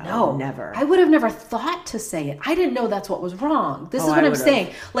that. No. Never. I would have never thought to say it. I didn't know that's what was wrong. This is what I I'm would've.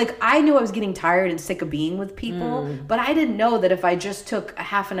 saying. Like I knew I was getting tired and sick of being with people, but I didn't know that if I just took a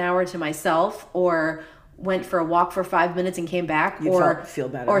half an hour to myself or went for a walk for 5 minutes and came back, You or feel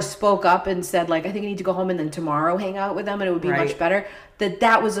better, or spoke up and said like, I think I need to go home and then tomorrow hang out with them and it would be Right. much better,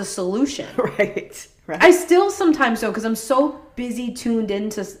 that was a solution. Right. I still sometimes because I'm so busy tuned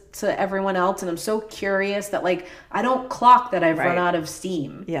into to everyone else, and I'm so curious that like I don't clock that I've run out of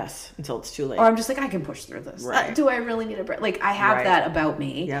steam. Yes, until it's too late. Or I'm just like, I can push through this. Right. Do I really need a break? Like I have that about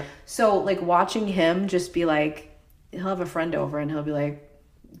me. Yep. So like watching him just be like, he'll have a friend over and he'll be like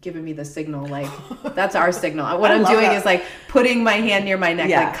giving me the signal, like that's our signal. What I'm doing is like putting my hand near my neck,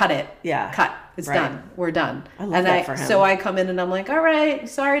 like cut it. Yeah. Cut. It's done. We're done. I love that for him. So I come in and I'm like, all right,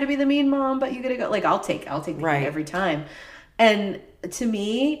 sorry to be the mean mom, but you gotta go. Like I'll take the heat every time. And to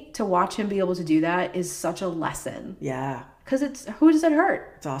me, to watch him be able to do that is such a lesson. Yeah. Because who does it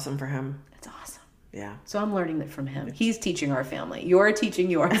hurt? It's awesome for him. It's awesome. Yeah. So I'm learning that from him. He's teaching our family. You're teaching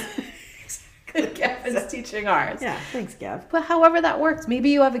yours. Gavin's teaching ours. Yeah. Thanks, Gav. But however that works, maybe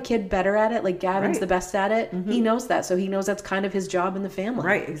you have a kid better at it. Like Gavin's the best at it. Mm-hmm. He knows that. So he knows that's kind of his job in the family.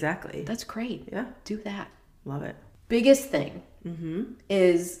 Right. Exactly. That's great. Yeah. Do that. Love it. Biggest thing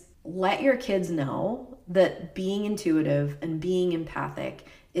is let your kids know that being intuitive and being empathic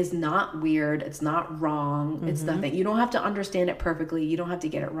is not weird. It's not wrong. It's nothing. You don't have to understand it perfectly. You don't have to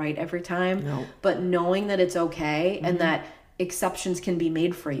get it right every time. No. But knowing that it's okay and that exceptions can be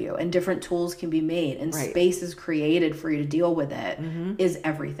made for you and different tools can be made and space is created for you to deal with it is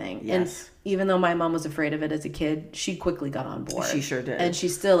everything. Yes. And even though my mom was afraid of it as a kid, she quickly got on board. She sure did. And she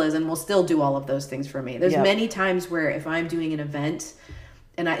still is and will still do all of those things for me. There's many times where if I'm doing an event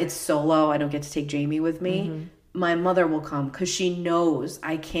and it's solo, I don't get to take Jamie with me, my mother will come because she knows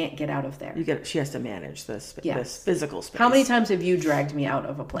I can't get out of there. She has to manage this physical space. How many times have you dragged me out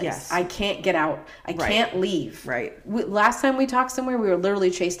of a place? Yes. I can't get out. I can't leave. Right. Last time we talked somewhere, we were literally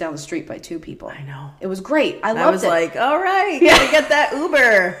chased down the street by 2 people. I know. It was great. I loved it. I was like, all right, gotta get that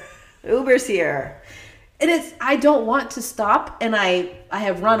Uber. Uber's here. And I don't want to stop, and I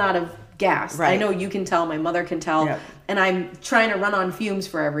have run out of gas. Right. I know you can tell, my mother can tell, and I'm trying to run on fumes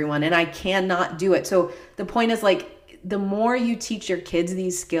for everyone, and I cannot do it. So the point is like, the more you teach your kids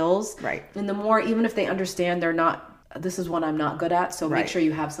these skills, and the more, even if they understand this is what I'm not good at, so make sure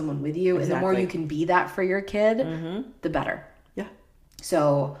you have someone with you, and the more you can be that for your kid, the better. Yeah.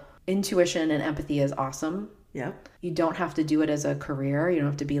 So intuition and empathy is awesome. Yep. You don't have to do it as a career. You don't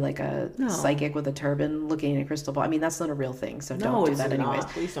have to be like a psychic with a turban looking at a crystal ball. I mean, that's not a real thing, so don't do that anyways.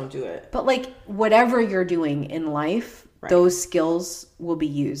 Please don't do it. But like whatever you're doing in life, those skills will be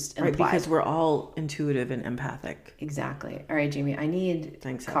used and applied. Because we're all intuitive and empathic. Exactly. All right, Jamie, I need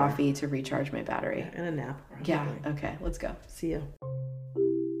coffee to recharge my battery. And a nap. Yeah. Okay, let's go. See you.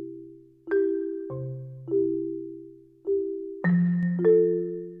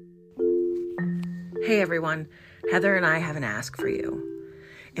 Hey everyone, Heather and I have an ask for you.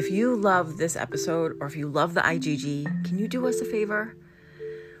 If you love this episode or if you love the IGG, can you do us a favor?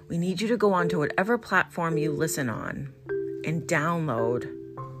 We need you to go onto whatever platform you listen on and download,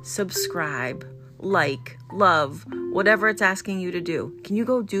 subscribe, like, love, whatever it's asking you to do. Can you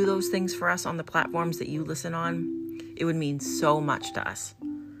go do those things for us on the platforms that you listen on? It would mean so much to us.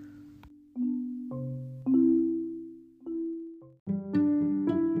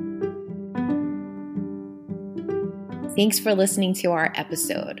 Thanks for listening to our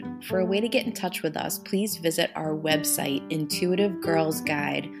episode. For a way to get in touch with us, please visit our website,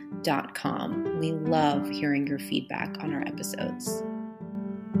 intuitivegirlsguide.com. We love hearing your feedback on our episodes.